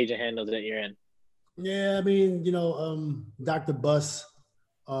like your agent handles it? You're in. Yeah, I mean, Dr. Buss.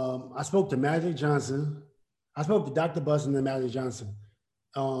 I spoke to Magic Johnson. I spoke to Dr. Buss and then Magic Johnson.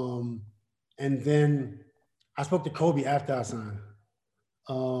 And then I spoke to Kobe after I signed.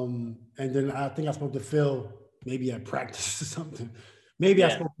 And then I think I spoke to Phil maybe at practice or something. Maybe I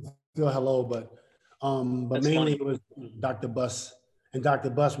spoke to Phil hello, but mainly funny. It was Dr. Buss. And Dr.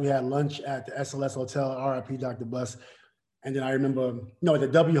 Buss, we had lunch at the SLS Hotel, RIP Dr. Buss. And then I remember, the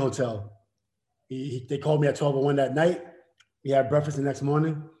W Hotel. They called me at 12:01 that night. We had breakfast the next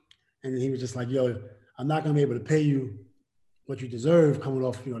morning. And he was just like, yo, I'm not going to be able to pay you what you deserve coming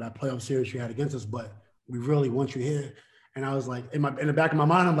off, that playoff series you had against us, but we really want you here. And I was like, in the back of my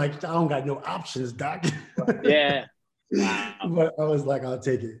mind, I'm like, I don't got no options, Doc. Yeah. Wow. But I was like, I'll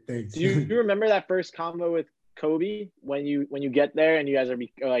take it. Thanks. Do you remember that first combo with Kobe when you get there and you guys are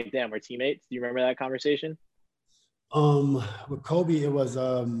like, damn, we're teammates? Do you remember that conversation? With Kobe, it was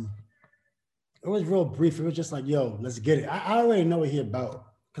real brief. It was just like, yo, let's get it. I already know what he about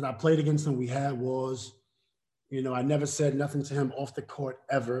because I played against him. We had wars. I never said nothing to him off the court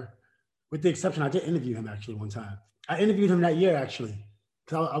ever, with the exception, I did interview him actually one time. I interviewed him that year actually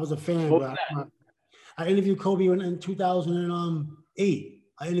because I was a fan. But I interviewed Kobe in 2008.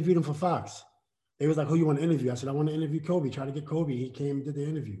 I interviewed him for Fox. They was like, who you want to interview? I said, I want to interview Kobe. Try to get Kobe. He came and did the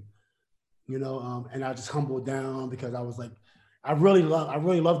interview. And I just humbled down because I was like, I really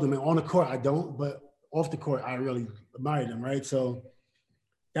loved him. And on the court, I don't, but off the court, I really admired him, right? So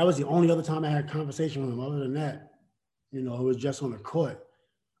that was the only other time I had a conversation with him. Other than that, it was just on the court.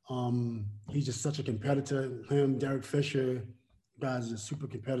 He's just such a competitor. Him, Derek Fisher, guys are super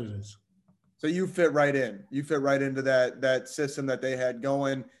competitors. So you fit right in. You fit right into that system that they had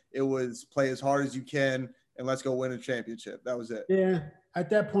going. It was play as hard as you can and let's go win a championship. That was it. Yeah. At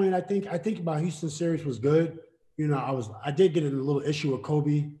that point, I think my Houston series was good. I did get in a little issue with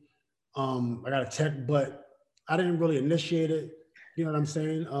Kobe. I got a tech, but I didn't really initiate it. You know what I'm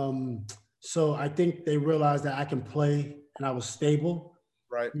saying? So I think they realized that I can play and I was stable.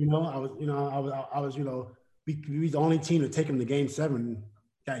 Right. I was we the only team to take him to Game 7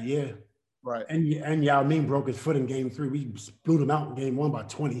 that year. Right. And Yao Ming broke his foot in Game 3. We blew him out in Game 1 by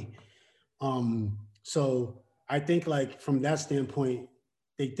 20. So I think like from that standpoint,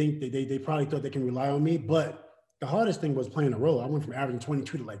 they think they probably thought they can rely on me, but the hardest thing was playing a role. I went from averaging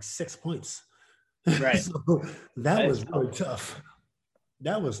 22 to like 6 points. Right. So that was really tough.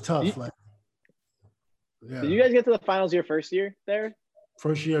 That was tough. Did you guys get to the finals your first year there?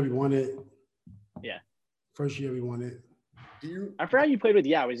 First year we won it. Yeah. First year we won it. I forgot you played with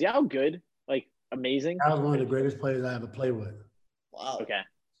Yao. Was Yao good? Like amazing? That was one of the greatest players I ever played with. Wow. Okay.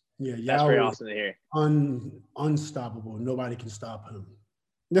 Yeah, That's Yao very awesome to hear. Unstoppable. Nobody can stop him.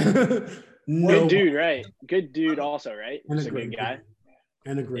 Good dude, right? Good dude also, right? And Just a good guy.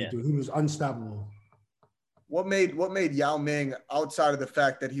 And a great dude. He was unstoppable. What made Yao Ming, outside of the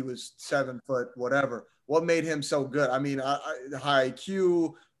fact that he was 7 foot, whatever, what made him so good? I mean, high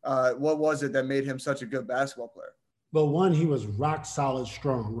IQ, what was it that made him such a good basketball player? Well, one, he was rock solid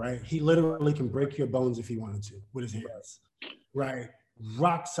strong, right? He literally can break your bones if he wanted to with his hands, right?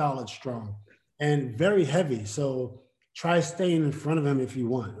 Rock solid strong and very heavy. So try staying in front of him if you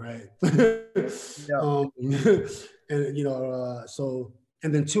want, right? And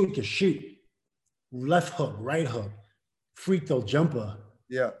then two, he can shoot. Left hook, right hook, free throw jumper,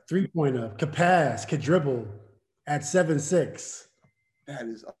 three-pointer, could pass, could dribble at 7'6". That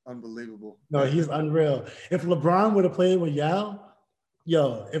is unbelievable. No, he's unreal. If LeBron would have played with Yao,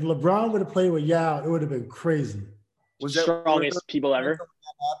 it would have been crazy. Was that strongest people ever?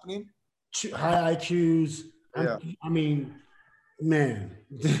 Happening? High IQs. Yeah. I mean, man,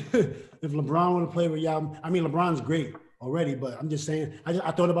 if LeBron would have played with Yao, I mean, LeBron's great already, but I'm just saying,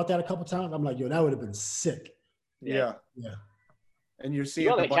 I thought about that a couple times. I'm like, that would have been sick. Yeah. And you're seeing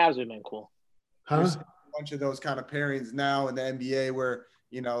the Cavs would have been cool. Huh? A bunch of those kind of pairings now in the NBA where,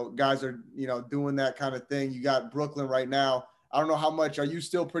 guys are, doing that kind of thing. You got Brooklyn right now. I don't know how much, are you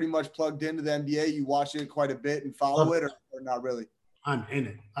still pretty much plugged into the NBA? You watch it quite a bit and follow it or not really? I'm in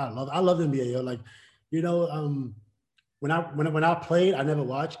it. I love the NBA. When I played, I never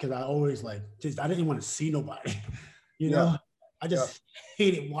watched because I always I didn't want to see nobody. I just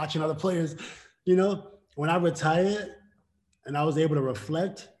hated watching other players. When I retired, and I was able to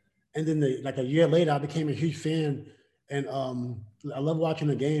reflect. And then like a year later, I became a huge fan. And I love watching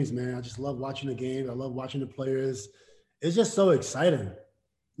the games, man. I just love watching the games. I love watching the players. It's just so exciting.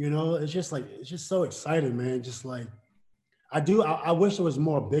 It's just so exciting, man. Just like I wish there was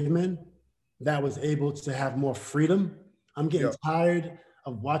more big men that was able to have more freedom. I'm getting tired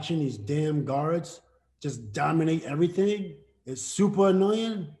of watching these damn guards just dominate everything. It's super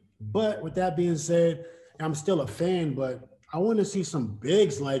annoying. But with that being said, I'm still a fan, but I want to see some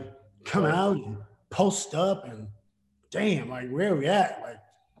bigs like come out and post up and damn, like where are we at? Like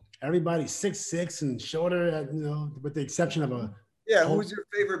everybody's 6'6" and shorter, with the exception of a who's your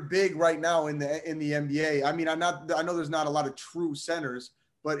favorite big right now in the NBA? I mean, I know there's not a lot of true centers,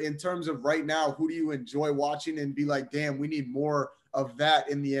 but in terms of right now, who do you enjoy watching and be like, damn, we need more of that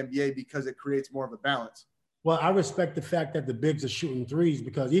in the NBA because it creates more of a balance? Well, I respect the fact that the bigs are shooting threes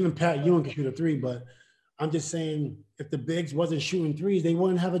because even Pat Ewing can shoot a three, but I'm just saying if the bigs wasn't shooting threes, they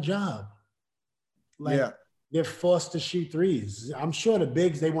wouldn't have a job. They're forced to shoot threes. I'm sure the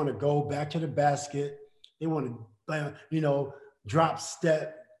bigs, they want to go back to the basket. They want to, drop,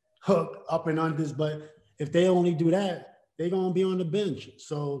 step, hook, up and unders. But if they only do that, they're going to be on the bench.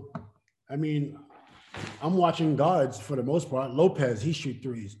 So, I mean, I'm watching guards for the most part. Lopez, he shoot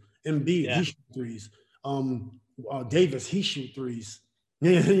threes. Embiid, he shoot threes. Davis, he shoot threes.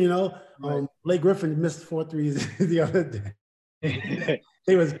 Blake Griffin missed 4 threes the other day.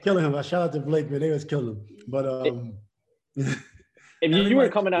 They was killing him. I shout out to Blake, man. They was killing him. But if you were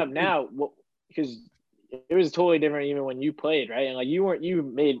coming up now, because it was totally different even when you played, right? And like you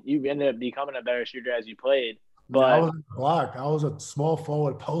ended up becoming a better shooter as you played. But I was in the block. I was a small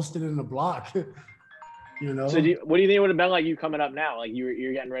forward posted in the block. So what do you think it would have been like you coming up now? Like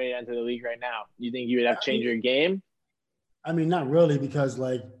you're getting ready to enter the league right now. You think you would have changed your game? I mean, not really, because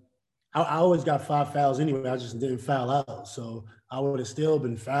like I always got 5 fouls anyway. I just didn't foul out. So I would have still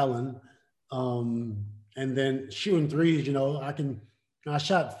been fouling. And then shooting threes, I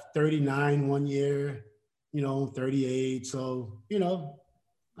shot 39 one year, 38. So,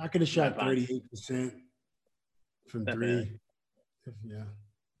 I could have shot 38% from three.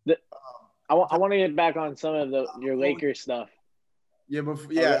 Yeah. I want to get back on some of your Lakers stuff. Yeah, I was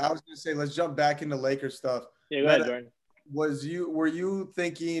going to say, let's jump back into Lakers stuff. Yeah, go ahead, Jordan. Were you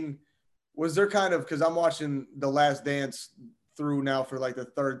thinking, was there kind of, because I'm watching The Last Dance through now for like the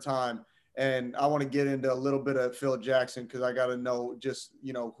 3rd time, and I want to get into a little bit of Phil Jackson because I got to know just,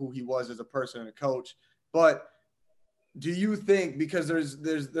 who he was as a person and a coach. But do you think, because there's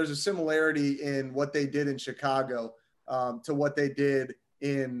a similarity in what they did in Chicago to what they did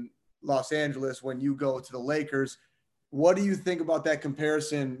in Los Angeles when you go to the Lakers, what do you think about that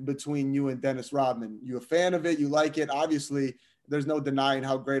comparison between you and Dennis Rodman? You a fan of it? You like it? Obviously, there's no denying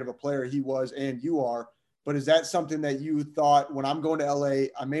how great of a player he was and you are. But is that something that you thought, when I'm going to LA,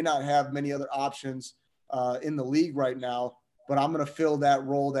 I may not have many other options in the league right now, but I'm going to fill that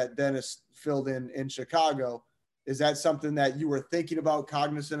role that Dennis filled in Chicago? Is that something that you were thinking about,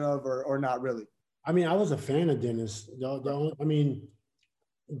 cognizant of, or not really? I mean, I was a fan of Dennis. We're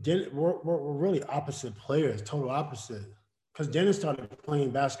really opposite players, total opposite. Because Dennis started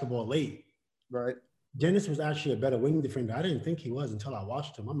playing basketball late. Right. Dennis was actually a better wing defender. I didn't think he was until I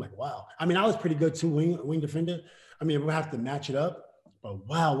watched him. I'm like, wow. I mean, I was pretty good too, wing defender. I mean, we'll have to match it up. But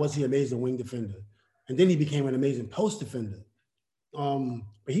wow, was he an amazing wing defender. And then he became an amazing post defender.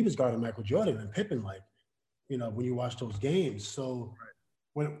 But he was guarding Michael Jordan and Pippen, when you watch those games. So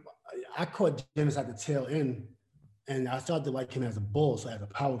when I caught Dennis at the tail end, and I started to like him as a bull, so as a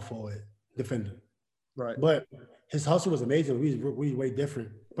power forward defender. Right. But his hustle was amazing. We was way different.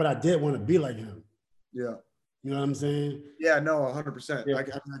 But I did want to be like him. Yeah. You know what I'm saying? Yeah, no, 100%. Yeah. I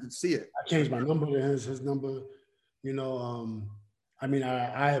can see it. I changed my number to his number.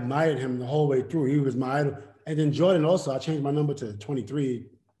 I admired him the whole way through. He was my idol. And then Jordan also, I changed my number to 23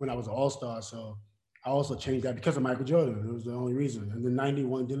 when I was an all-star. So I also changed that because of Michael Jordan. It was the only reason. And then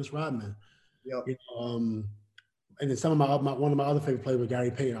 91, Dennis Rodman. Yep. And then one of my other favorite players was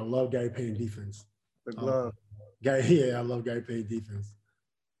Gary Payton. I love Gary Payton defense. The glove. I love Gary Payton defense.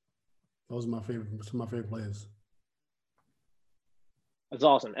 Those are some of my favorite players. That's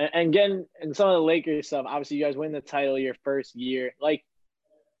awesome. And again, in some of the Lakers stuff, obviously you guys win the title your first year. Like,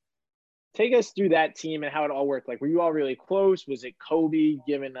 take us through that team and how it all worked. Like, were you all really close? Was it Kobe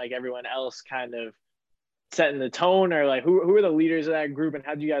giving like everyone else kind of setting the tone, or like who were the leaders of that group, and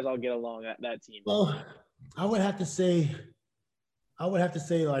how did you guys all get along that team? Well, I would have to say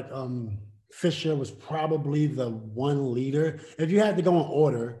like Fisher was probably the one leader. If you had to go in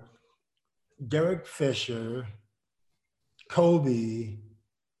order, Derek Fisher, Kobe,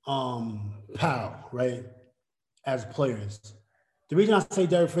 Powell, right? as players. The reason I say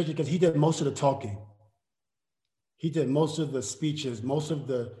Derek Fisher because he did most of the talking. He did most of the speeches, most of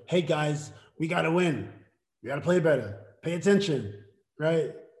the, hey guys, we got to win. We got to play better. Pay attention,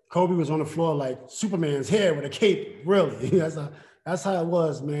 right? Kobe was on the floor like Superman's hair with a cape, really. That's how it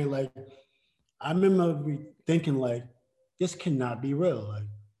was, man. Like, I remember thinking like, this cannot be real. Like,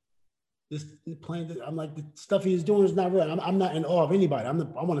 this playing, I'm like, the stuff he's doing is not real. I'm not in awe of anybody. I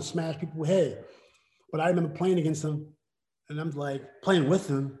want to smash people's head. But I remember playing against him, and I'm like playing with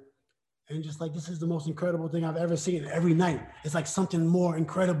him, and just like, this is the most incredible thing I've ever seen. Every night, it's like something more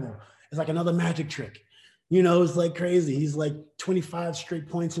incredible. It's like another magic trick. You know, it's like crazy. He's like 25 straight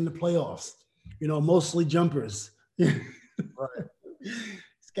points in the playoffs. You know, mostly jumpers. Right.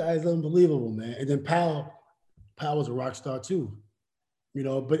 This guy is unbelievable, man. And then Powell was a rock star too. You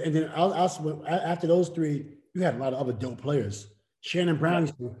know, but and then also after those three, you had a lot of other dope players. Shannon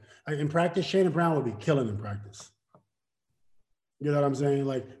Brown, in practice, Shannon Brown would be killing in practice. You know what I'm saying?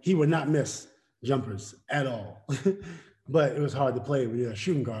 Like, he would not miss jumpers at all. But it was hard to play when you're a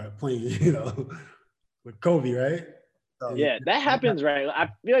shooting guard playing, you know, with Kobe, right? Yeah, that happens, right? I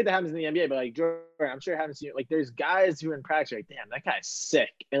feel like that happens in the NBA, but like Jordan, I'm sure it happens to you. Like, there's guys who are in practice, like, damn, that guy's sick,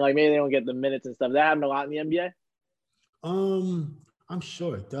 and like maybe they don't get the minutes and stuff. That happened a lot in the NBA. I'm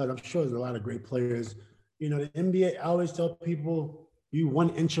sure it does. I'm sure there's a lot of great players. You know, the NBA, I always tell people, you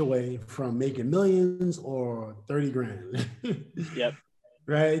 1 inch away from making millions or 30 grand. Yep.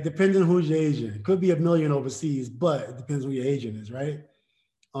 Right? It depends on who's your agent. It could be $1 million overseas, but it depends who your agent is, right?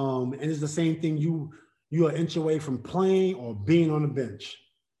 And it's the same thing. You are an inch away from playing or being on the bench.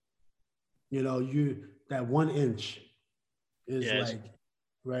 You know, that 1 inch is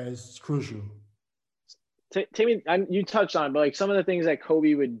right, it's crucial. Take me, you touched on it, but like some of the things that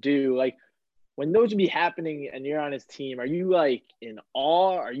Kobe would do, like when those would be happening and you're on his team, are you like in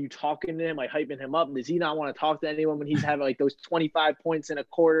awe? Are you talking to him, like hyping him up? Does he not want to talk to anyone when he's having like those 25 points in a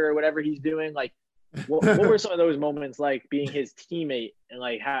quarter or whatever he's doing? Like, what were some of those moments like being his teammate and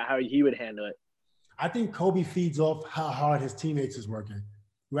like how he would handle it? I think Kobe feeds off how hard his teammates is working,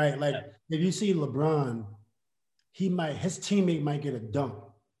 right? Like if you see LeBron, his teammate might get a dunk.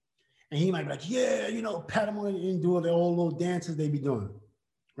 And he might be like, yeah, you know, pat him on and do their old little dances they be doing,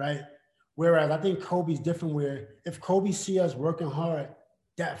 right? Whereas I think Kobe's different where if Kobe see us working hard,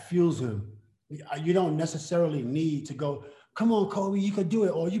 that fuels him. You don't necessarily need to go, come on, Kobe, you could do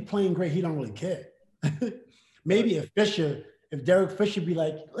it, or you playing great. He don't really care. Maybe if Derek Fisher be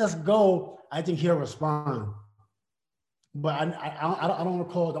like, let's go, I think he'll respond. But I don't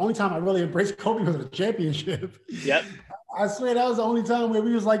recall. The only time I really embraced Kobe was at a championship. Yep. I swear that was the only time where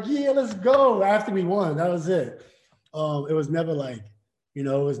we was like, yeah, let's go after we won. That was it. It was never like, you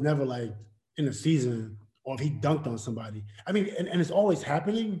know, it was never like in the season or if he dunked on somebody. I mean, and it's always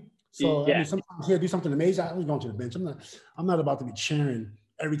happening. So I mean, sometimes he'll do something amazing. I was going to the bench. I'm not about to be cheering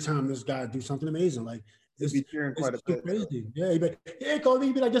every time this guy do something amazing. Like it's be cheering quite a bit. Crazy. Yeah, but yeah, Kobe,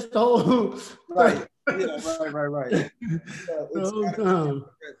 he'd be like just the whole right. Yeah, right. It's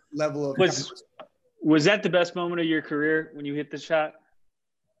level of was that the best moment of your career when you hit the shot?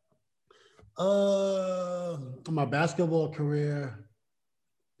 My basketball career,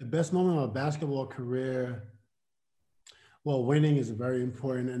 the best moment of my basketball career, well, winning is very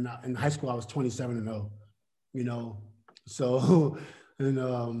important. And in high school, I was 27-0, you know. So,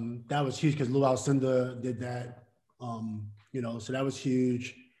 and that was huge because Lou Alcindor did that, you know, so that was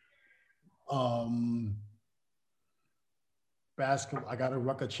huge. Basketball, I got a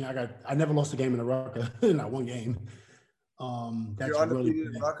Rucker champ. I never lost a game in a Rucker, not one game. That's You're undefeated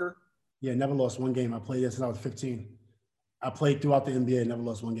really in Rucker? Yeah, never lost one game. I played there since I was 15. I played throughout the NBA, never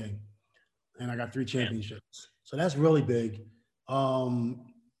lost one game. And I got 3 championships. So that's really big. Now,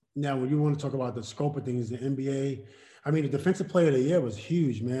 when you want to talk about the scope of things, the NBA, I mean, the Defensive Player of the Year was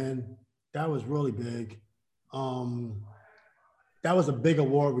huge, man. That was really big. That was a big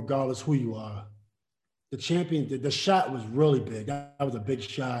award regardless who you are. The champion, the shot was really big. That was a big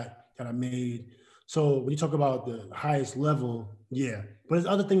shot that I made. So when you talk about the highest level, yeah. But there's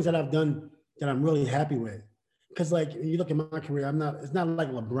other things that I've done that I'm really happy with. Because like, when you look at my career, it's not like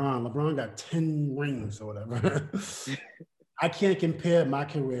LeBron. LeBron got 10 rings or whatever. I can't compare my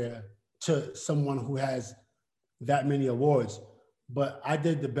career to someone who has that many awards, but I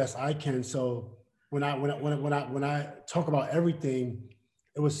did the best I can. So when I talk about everything,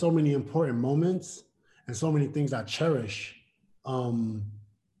 it was so many important moments and so many things I cherish,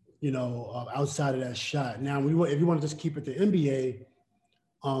 you know, outside of that shot. Now, if you want to just keep it to NBA,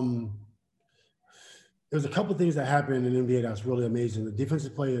 there's a couple of things that happened in NBA that's really amazing. The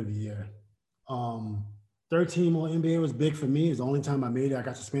Defensive Player of the Year. 13 more NBA was big for me. It's the only time I made it. I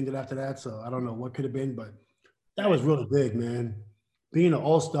got suspended after that, so I don't know what could have been, but That was really big, man. Being an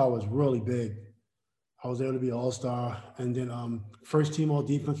all-star was really big. I was able to be an all-star. And then first team all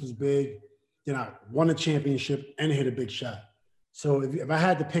defense was big. Then I won a championship and hit a big shot. So if I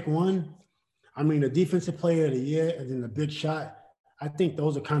had to pick one, I mean, the defensive player of the year and then the big shot, I think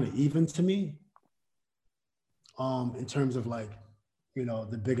those are kind of even to me in terms of like, you know,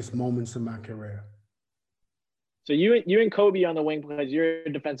 the biggest moments in my career. So you and Kobe on the wing because you're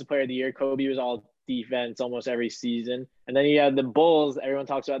defensive player of the year. Kobe was all defense almost every season. And then you have the Bulls. Everyone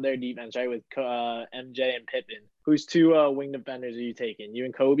talks about their defense, right, with MJ and Pippen. Who's two wing defenders are you taking? You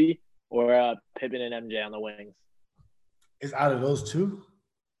and Kobe or Pippen and MJ on the wings? It's out of those two?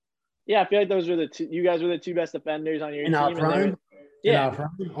 Yeah, I feel like those were the two. You guys were the two best defenders on your in team. Our prime? Yeah. In our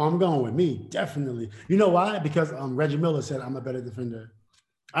prime? Oh, I'm going with me, definitely. You know why? Because Reggie Miller said I'm a better defender.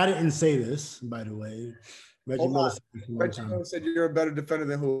 I didn't say this, by the way. Reggie Miller said you're a better defender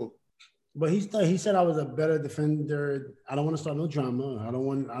than who? But he said I was a better defender. I don't want to start no drama.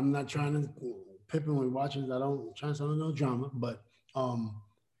 I'm not trying to Pippen when watching. I don't try to start no drama. But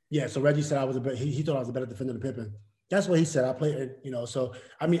yeah. So Reggie said I was a better. He thought I was a better defender than Pippen. That's what he said. I played, you know. So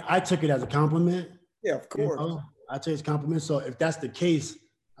I mean, I took it as a compliment. Yeah, of course. You know? I took it as a compliment. So if that's the case,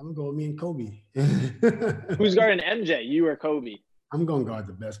 I'm gonna go with me and Kobe. Who's guarding MJ? You or Kobe? I'm gonna guard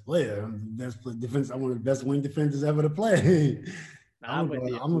the best player. I'm the best defense. I'm one of the best wing defenders ever to play. I'm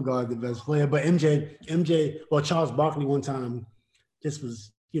gonna guard the best player. But MJ, well, Charles Barkley one time, this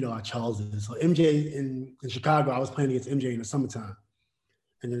was, you know, how Charles is. So MJ in Chicago, I was playing against MJ in the summertime.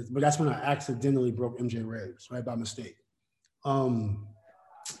 But that's when I accidentally broke MJ ribs, right, by mistake. And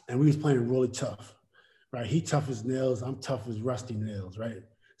we was playing really tough, right? He tough as nails. I'm tough as rusty nails, right?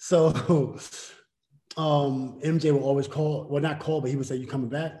 So MJ will always call, well, not call, but he would say, "You coming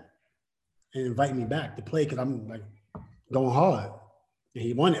back?" and invite me back to play because I'm like going hard. And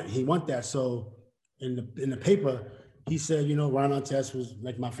he wanted that. So in the paper, he said, you know, Ron Artest was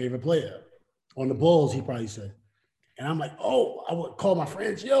like my favorite player. On the Bulls, he probably said. And I'm like, oh, I would call my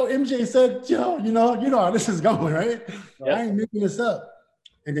friends, yo, MJ said, yo, you know how this is going, right? Yep. I ain't making this up.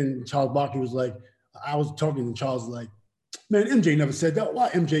 And then Charles Barkley was like, I was talking to Charles like, man, MJ never said that. Why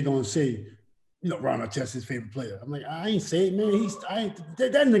MJ gonna say, you know, Ron Artest his favorite player? I'm like, I ain't say it, man.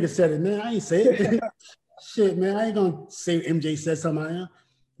 That nigga said it, man. I ain't say it. Shit, man, I ain't gonna say MJ said something,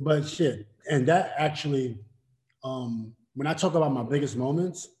 but shit. And that actually, when I talk about my biggest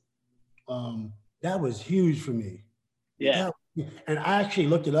moments, that was huge for me. Yeah. And I actually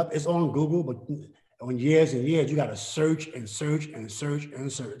looked it up. It's on Google, but on years and years, you got to search and search and search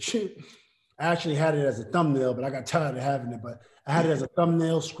and search. I actually had it as a thumbnail, but I got tired of having it. But I had it as a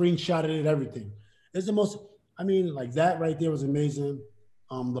thumbnail, screenshotted it, everything. It's the most, I mean, like that right there was amazing.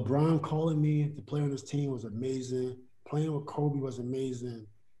 LeBron calling me to play on his team was amazing. Playing with Kobe was amazing.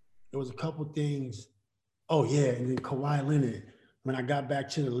 There was a couple things. Oh, yeah, and then Kawhi Leonard. When I got back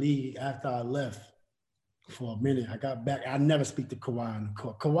to the league after I left for a minute, I got back. I never speak to Kawhi on the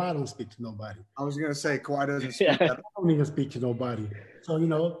court. Kawhi don't speak to nobody. I was going to say, Kawhi doesn't speak. I don't even speak to nobody. So, you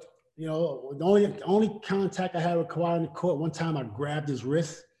know, the only contact I had with Kawhi on the court, one time I grabbed his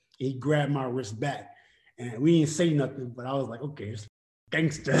wrist, and he grabbed my wrist back. And we didn't say nothing, but I was like, okay, it's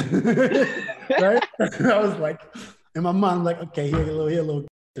gangster. Right? I was like, in my mind, I'm like, okay, here a little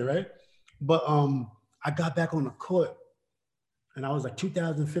gangster, right? But I got back on the court, and I was like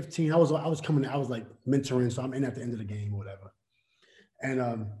 2015. I was like mentoring, so I'm in at the end of the game or whatever.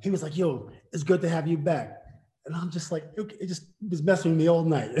 And he was like, yo, it's good to have you back. And I'm just like, it was messing with me all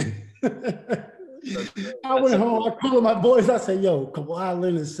night. I went home, I called my boys, I said, yo, Kawhi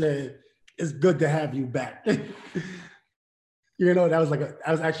Leonard said, it's good to have you back. You know, that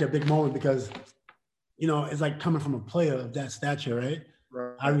was actually a big moment because, you know, it's like coming from a player of that stature, right?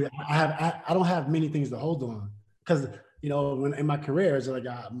 Right. I don't have many things to hold on because, you know, when in my career, it's like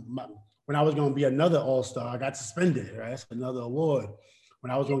when I was going to be another All-Star, I got suspended, right? That's another award.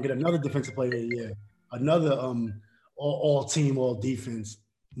 When I was going to get another Defensive Player of the Year, another all team, all defense,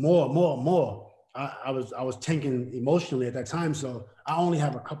 more. I was tanking emotionally at that time, so I only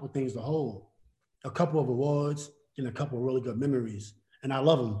have a couple things to hold, a couple of awards and a couple of really good memories, and I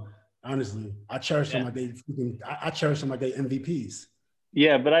love them. Honestly, I cherish them like I cherish them like they MVPs.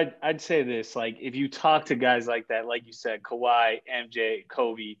 Yeah, but I'd say this, like if you talk to guys like that, like you said, Kawhi, MJ,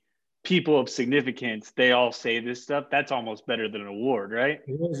 Kobe, people of significance, they all say this stuff. That's almost better than an award, right?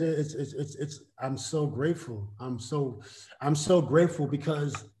 It's I'm so grateful. I'm so grateful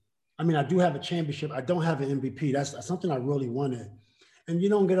because I mean I do have a championship. I don't have an MVP. That's something I really wanted. And you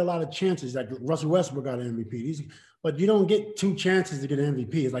don't get a lot of chances. Like Russell Westbrook got an MVP. But you don't get 2 chances to get an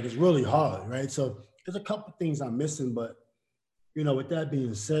MVP. It's like it's really hard, right? So there's a couple things I'm missing, but you know, with that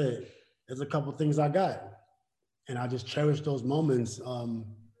being said, there's a couple things I got. And I just cherish those moments.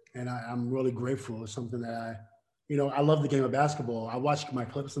 And I'm really grateful. It's something that I love the game of basketball. I watch my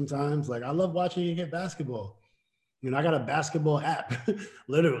clips sometimes. Like, I love watching you get basketball. I got a basketball app,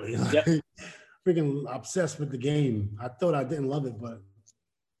 literally. Yep. Freaking obsessed with the game. I thought I didn't love it, but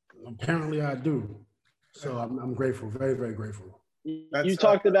apparently I do. So I'm grateful, very, very grateful. You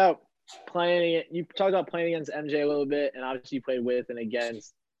talked about playing against MJ a little bit, and obviously you played with and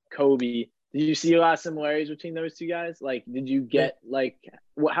against Kobe. Did you see a lot of similarities between those two guys? Like, did you get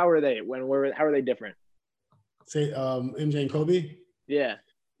how are they? How are they different? Say MJ and Kobe? Yeah.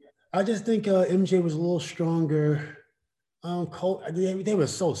 I just think MJ was a little stronger. They were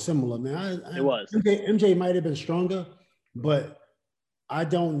so similar, man. It was. MJ might have been stronger, but I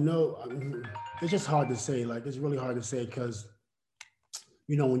don't know. It's just hard to say. Like, it's really hard to say because,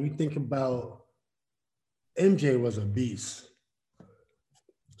 when you think about MJ was a beast.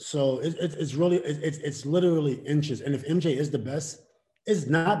 So it's literally inches. And if MJ is the best, it's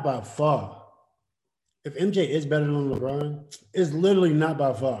not by far. If MJ is better than LeBron, it's literally not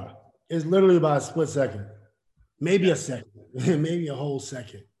by far. It's literally by a split second, maybe a second, maybe a whole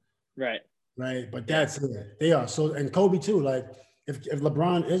second. Right. Right. But that's it. They are. So, and Kobe too. Like, if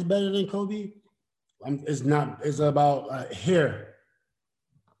LeBron is better than Kobe, it's about here,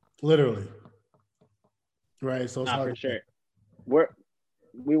 literally. Right. So it's hard for sure.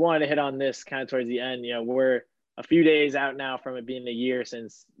 We wanted to hit on this kind of towards the end. We're a few days out now from it being a year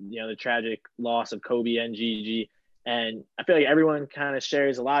since, the tragic loss of Kobe and Gigi. And I feel like everyone kind of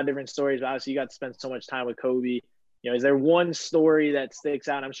shares a lot of different stories, but obviously you got to spend so much time with Kobe. Is there one story that sticks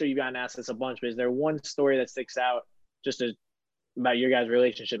out? I'm sure you've gotten asked this a bunch, but is there one story that sticks out about your guys'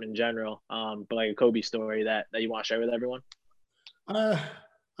 relationship in general, but like a Kobe story that you want to share with everyone?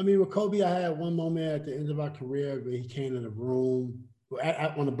 With Kobe, I had one moment at the end of our career where he came in the room.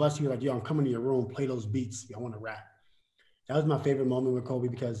 On the bus, he was like, "Yo, I'm coming to your room, play those beats. I want to rap." That was my favorite moment with Kobe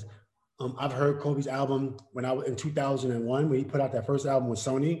because I've heard Kobe's album when I was in 2001, when he put out that first album with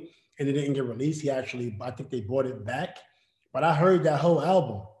Sony and it didn't get released. I think they brought it back. But I heard that whole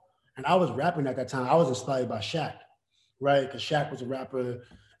album and I was rapping at that time. I was inspired by Shaq, right? Because Shaq was a rapper.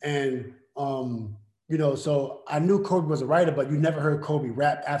 And, so I knew Kobe was a writer, but you never heard Kobe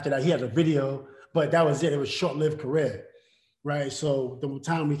rap after that. He had a video, but that was it. It was a short-lived career, right? So the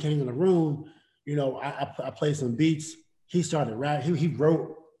time we came in the room, I played some beats. He started rap. He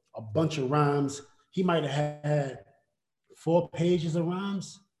wrote a bunch of rhymes. He might have had 4 pages of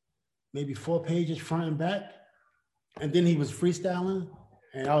rhymes, maybe 4 pages front and back. And then he was freestyling.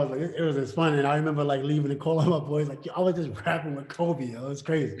 And I was like, it was just fun. And I remember like leaving and calling my boys, like, I was just rapping with Kobe. It was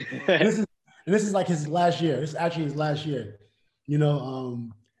crazy. And this is like his last year. This is actually his last year,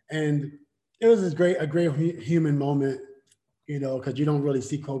 and it was a great human moment, because you don't really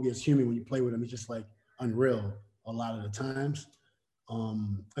see Kobe as human when you play with him. He's just like unreal a lot of the times.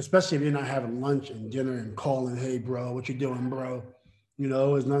 Especially if you're not having lunch and dinner and calling, "Hey, bro, what you doing, bro?" It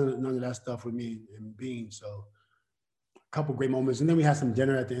was none of that stuff with me and Bean. So a couple great moments. And then we had some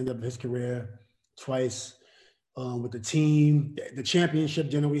dinner at the end of his career twice with the team. The championship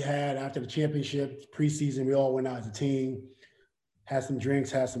dinner we had after the championship preseason, we all went out as a team, had some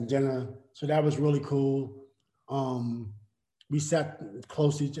drinks, had some dinner. So that was really cool. We sat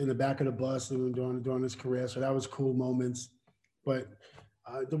close in the back of the bus during his career. So that was cool moments. But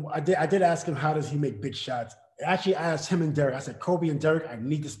I did ask him, how does he make big shots? Actually, I asked him and Derek. I said, "Kobe and Derek, I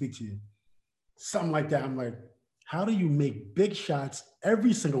need to speak to you." Something like that. I'm like, how do you make big shots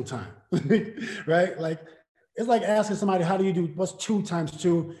every single time? Right? Like, it's like asking somebody, how do you do, what's 2 times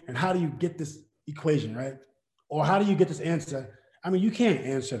 2? And how do you get this equation, right? Or how do you get this answer? You can't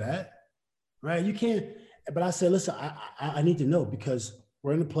answer that, right? You can't. But I said, listen, I need to know because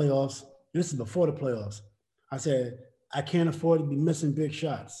we're in the playoffs. This is before the playoffs. I said, I can't afford to be missing big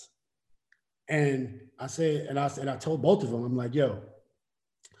shots. And I told both of them, I'm like, yo,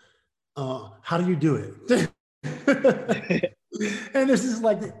 how do you do it? And this is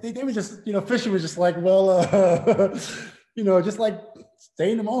like, they were just, Fisher was just like, well, just like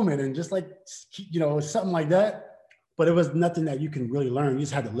stay in the moment and just like, something like that. But it was nothing that you can really learn. You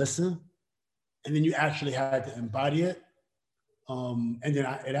just had to listen. And then you actually had to embody it. And then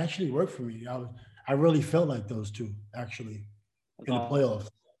it actually worked for me. I really felt like those two actually in the playoffs.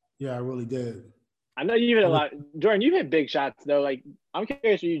 Yeah, I really did. I know you hit a lot. Jordan, you hit big shots though. Like, I'm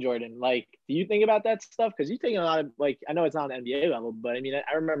curious for you, Jordan. Like, do you think about that stuff? Because you've taken a lot of, like, I know it's not on the NBA level, but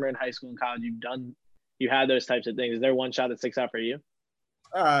I remember in high school and college, you had those types of things. Is there one shot that sticks out for you?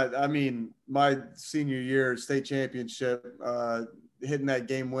 My senior year state championship, hitting that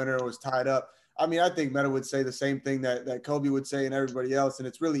game winner was tied up. I think Metta would say the same thing that Kobe would say and everybody else. And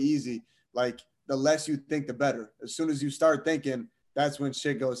it's really easy. Like, the less you think, the better. As soon as you start thinking, that's when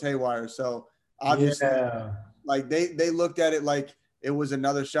shit goes haywire. So obviously, like they looked at it like it was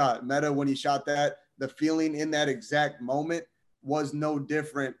another shot. Meta, when he shot that, the feeling in that exact moment was no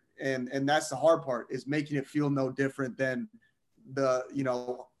different. And that's the hard part, is making it feel no different than the, you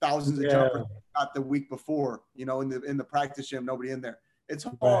know, thousands of jumpers got the week before, you know, in the practice gym, nobody in there. It's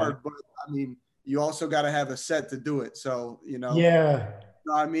hard, but I mean, you also got to have a set to do it. So, you know, you know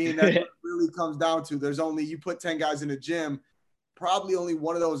what I mean? That's what it really comes down to. There's only, you put 10 guys in the gym, probably only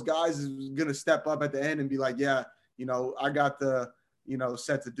one of those guys is going to step up at the end and be like, yeah, you know, I got the, you know,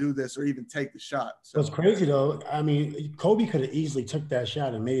 set to do this, or even take the shot. So it's crazy though. I mean, Kobe could have easily took that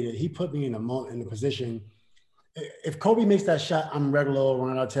shot and made it. He put me in the position. If Kobe makes that shot, I'm regular old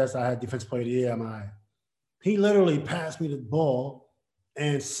Ron Artest. I had defense player of the year. He literally passed me the ball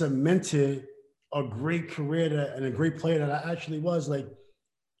and cemented a great career and a great player that I actually was. Like,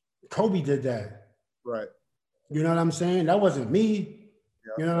 Kobe did that. Right. You know what I'm saying? That wasn't me.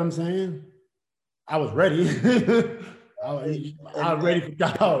 Yeah. You know what I'm saying? I was ready. I was ready for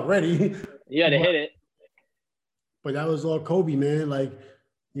God already. You had to hit it. But that was all Kobe, man. Like,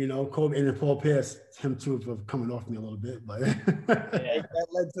 you know, Kobe, and then Paul Pierce, him too, for coming off me a little bit. But that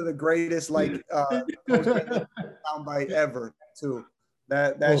led to the greatest soundbite ever, too.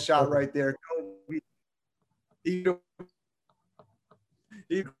 That shot right there, Kobe. He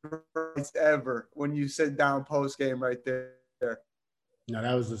ever when you sit down post game right there. No,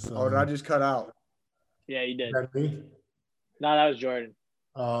 that was the song. Oh, did I just cut out? Yeah, you did. That me? No, that was Jordan.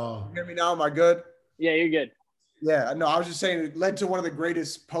 Oh. You hear me now? Am I good? Yeah, you're good. Yeah, no, I was just saying it led to one of the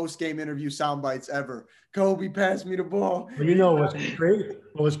greatest post-game interview sound bites ever. Kobe passed me the ball. Well, you know what's crazy?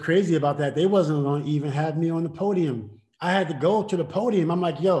 What was crazy about that? They wasn't going to even have me on the podium. I had to go to the podium. I'm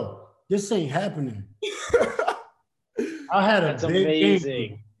like, yo, this ain't happening. I had a big amazing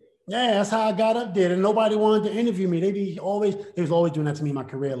game. Yeah, that's how I got up there. And nobody wanted to interview me. They was always doing that to me in my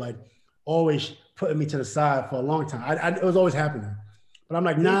career, like always putting me to the side for a long time. It was always happening. But I'm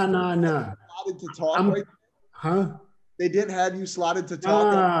like, nah. Slotted to talk, right? Huh? They didn't have you slotted to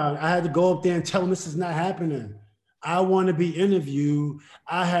talk? Nah, I had to go up there and tell them this is not happening. I want to be interviewed.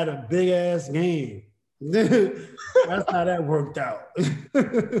 I had a big ass game. That's how that worked out.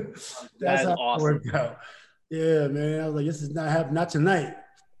 That's how awesome. it worked out. Yeah, man. I was like, this is not happening. Not tonight.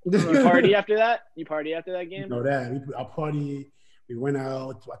 You party after that? You party after that game? You know that. I partied. We went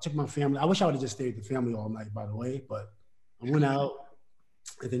out. I took my family. I wish I would have just stayed with the family all night, by the way. But I went out.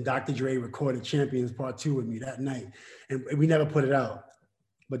 And then Dr. Dre recorded Champions Part 2 with me that night. And we never put it out.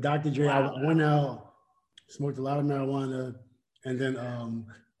 But Dr. Dre, I went out, smoked a lot of marijuana. And then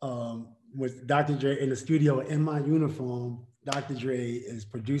with Dr. Dre in the studio in my uniform, Dr. Dre is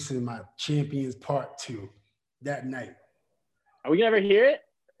producing my Champions Part 2 that night. Are we going to ever hear it?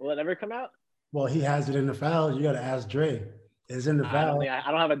 Will it ever come out? Well, he has it in the files. You got to ask Dre. It's in the file. I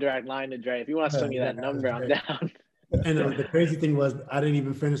don't have a direct line to Dre. If you want to send me that number, I'm down. And the crazy thing was, I didn't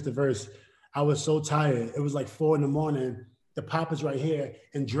even finish the verse. I was so tired. It was like 4 a.m. The pop is right here.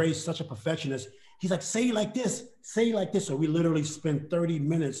 And Dre's such a perfectionist. He's like, say it like this, say it like this. So we literally spent 30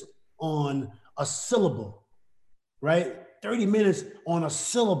 minutes on a syllable, right? 30 minutes on a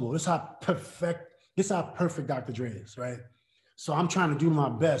syllable. This is how perfect Dr. Dre is, right? So I'm trying to do my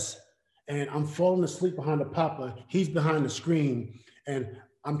best. And I'm falling asleep behind the popper. He's behind the screen. And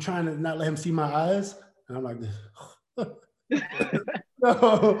I'm trying to not let him see my eyes. And I'm like this.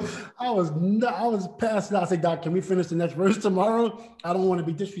 No, I was passed out. I said, Doc, can we finish the next verse tomorrow? I don't want to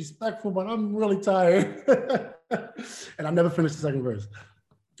be disrespectful, but I'm really tired. And I never finished the second verse.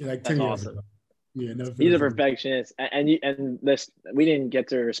 Like 10 years ago. Yeah, never. He's a perfectionist, and we didn't get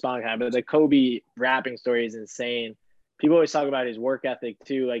to respond kind of, but the Kobe rapping story is insane. People always talk about his work ethic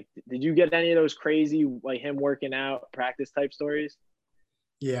too. Like, did you get any of those crazy, like him working out, practice type stories?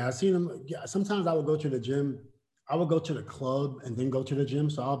 Yeah, I seen him. Yeah, sometimes I would go to the gym. I would go to the club and then go to the gym.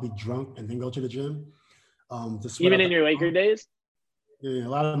 So I'll be drunk and then go to the gym. Even in your Laker days? Yeah, a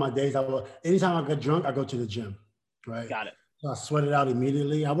lot of my days, anytime I get drunk, I go to the gym, right? Got it. So I sweat it out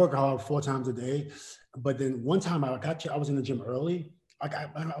immediately. I work hard 4 times a day. But then one time I was in the gym early. I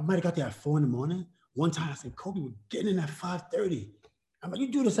might have got there at 4 a.m. One time I said, Kobe, we're getting in at 5:30. I'm like,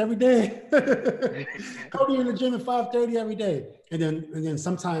 you do this every day. Kobe in the gym at 5:30 every day. And then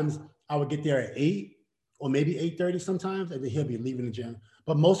sometimes I would get there at 8 or maybe 8:30 sometimes, and then he'll be leaving the gym.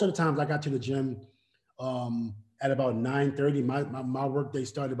 But most of the times I got to the gym at about 9:30. My work day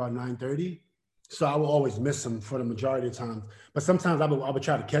started about 9:30. So I will always miss him for the majority of the time. But sometimes I would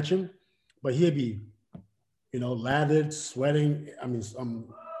try to catch him, but he'd be, lathered, sweating.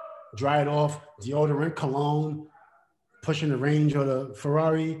 Dried off, deodorant, cologne, pushing the Range or the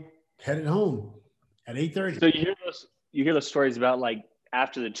Ferrari, headed home. at 8:30. So you hear those stories about like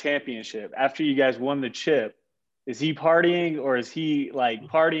after the championship, after you guys won the chip, is he partying or is he like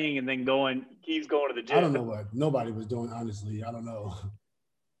partying and then he's going to the gym? I don't know what nobody was doing, honestly. I don't know.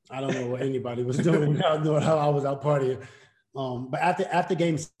 I don't know what anybody was doing. I don't know how I was out partying. But after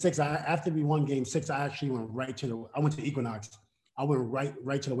game 6, after we won game 6, I actually I went to Equinox. I went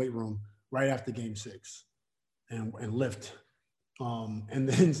right to the weight room right after game 6 and lift. And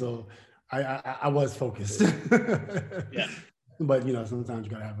then so I was focused. Yeah. But sometimes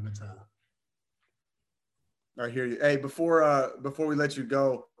you gotta have a good time. I hear you. Hey, before we let you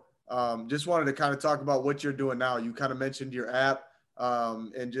go, just wanted to kind of talk about what you're doing now. You kind of mentioned your app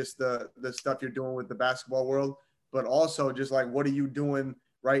and just the stuff you're doing with the basketball world, but also just like what are you doing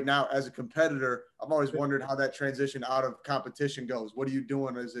right now as a competitor? I've always wondered how that transition out of competition goes. What are you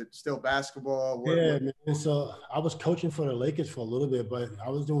doing? Is it still basketball? Man. So I was coaching for the Lakers for a little bit, but I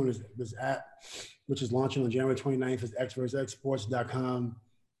was doing this app, which is launching on January 29th. It's xverseXsports.com.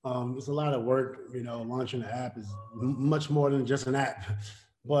 It's a lot of work, launching the app is much more than just an app.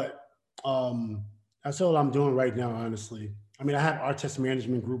 But that's all I'm doing right now, honestly. I mean, I have our test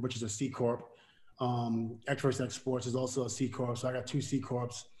management group, which is a C Corp. Xverse Sports is also a C Corp. So I got 2 C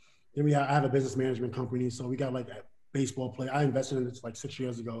Corps. Then I have a business management company. So we got like a baseball play. I invested in it like 6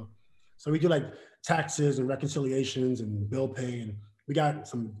 years ago. So we do like taxes and reconciliations and bill pay. And we got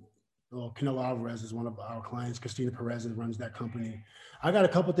some, Canelo Alvarez is one of our clients. Christina Perez runs that company. I got a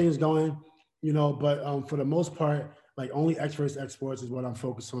couple things going, but for the most part, like only Xverse Exports is what I'm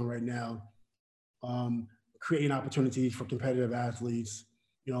focused on right now. Creating opportunities for competitive athletes,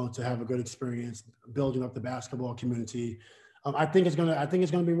 to have a good experience, building up the basketball community. I think it's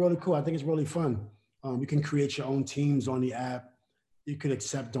gonna be really cool. I think it's really fun. You can create your own teams on the app. You could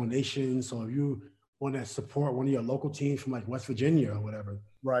accept donations. So if you want to support one of your local teams from like West Virginia or whatever,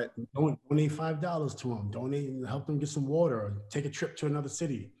 Right. Donate $5 to them. Donate and help them get some water or take a trip to another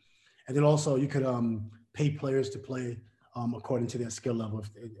city. And then also you could pay players to play according to their skill level, if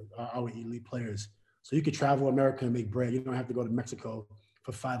our elite players. So you could travel America and make bread. You don't have to go to Mexico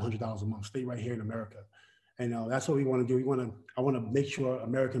for $500 a month. Stay right here in America. And that's what we want to do. I want to make sure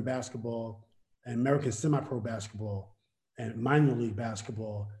American basketball and American semi-pro basketball and minor league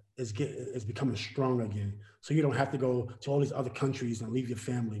basketball is becoming strong again. So you don't have to go to all these other countries and leave your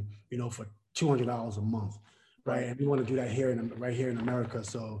family, for $200 a month, right? And we want to do that right here in America.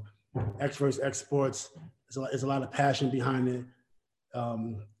 So Xverse Exports is a lot of passion behind it.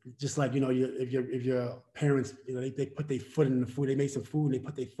 Just like if your parents, they put their foot in the food, they make some food and they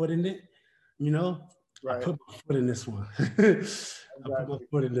put their foot in it, Right. I put my foot in this one. I put my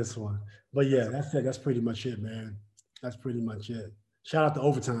foot in this one. But yeah, that's it. That's pretty much it, man. That's pretty much it. Shout out to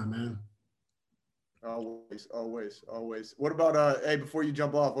Overtime, man. Always. What about hey, before you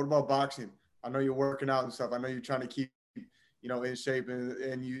jump off, what about boxing? I know you're working out and stuff. I know you're trying to keep, in shape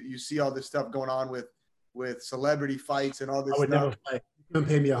and you see all this stuff going on with celebrity fights and all this stuff. I would never fight. You couldn't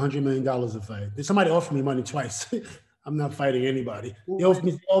pay me $100 million to fight. Somebody offered me money twice. I'm not fighting anybody. They offered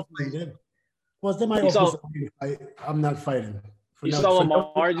me. Well, they might offer me to fight. I'm not fighting. Lamar's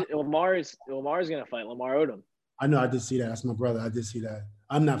gonna fight Lamar Odom. I know. I did see that. That's my brother. I did see that.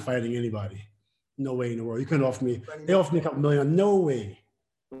 I'm not fighting anybody. No way in the world. You couldn't offer me. They offered me a couple million. No way.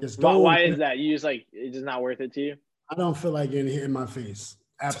 Just go. Why is that? You just like it's just not worth it to you? I don't feel like getting hit in my face.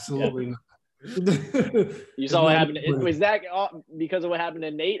 Absolutely not. You saw what happened. Was that because of what happened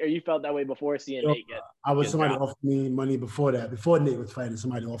to Nate, or you felt that way before seeing Nate get? Somebody offered me money before that. Before Nate was fighting,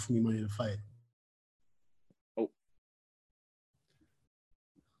 somebody offered me money to fight. Oh,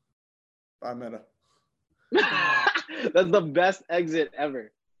 bye, Meta. That's the best exit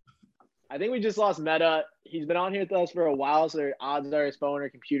ever. I think we just lost Meta. He's been on here with us for a while, so odds are his phone or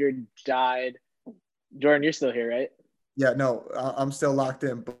computer died. Jordan, you're still here, right? Yeah, no, I'm still locked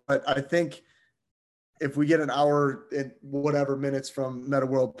in. But I think if we get an hour and whatever minutes from Meta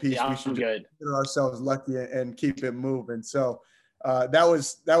World Peace, we should consider ourselves lucky and keep it moving. So that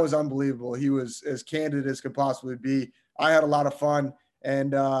was unbelievable. He was as candid as could possibly be. I had a lot of fun.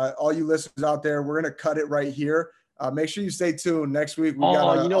 And all you listeners out there, we're going to cut it right here. Make sure you stay tuned. Next week, we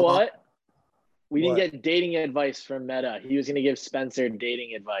got you know what? We didn't get dating advice from Meta. He was going to give Spencer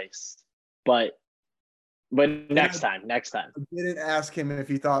dating advice. But next time. I didn't ask him if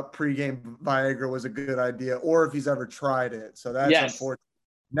he thought pregame Viagra was a good idea or if he's ever tried it. So that's unfortunate.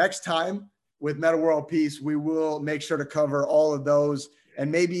 Next time with Meta World Peace, we will make sure to cover all of those and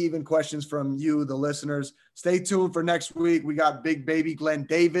maybe even questions from you, the listeners. Stay tuned for next week. We got big baby Glenn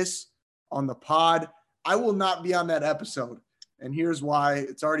Davis on the pod. I will not be on that episode. And here's why.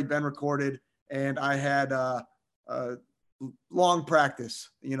 It's already been recorded. And I had long practice.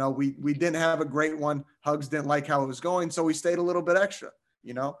 You know, we didn't have a great one. Hugs didn't like how it was going, so we stayed a little bit extra.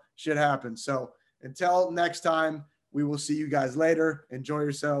 You know, shit happens. So until next time, we will see you guys later. Enjoy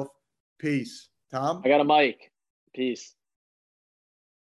yourself. Peace. Tom? I got a mic. Peace.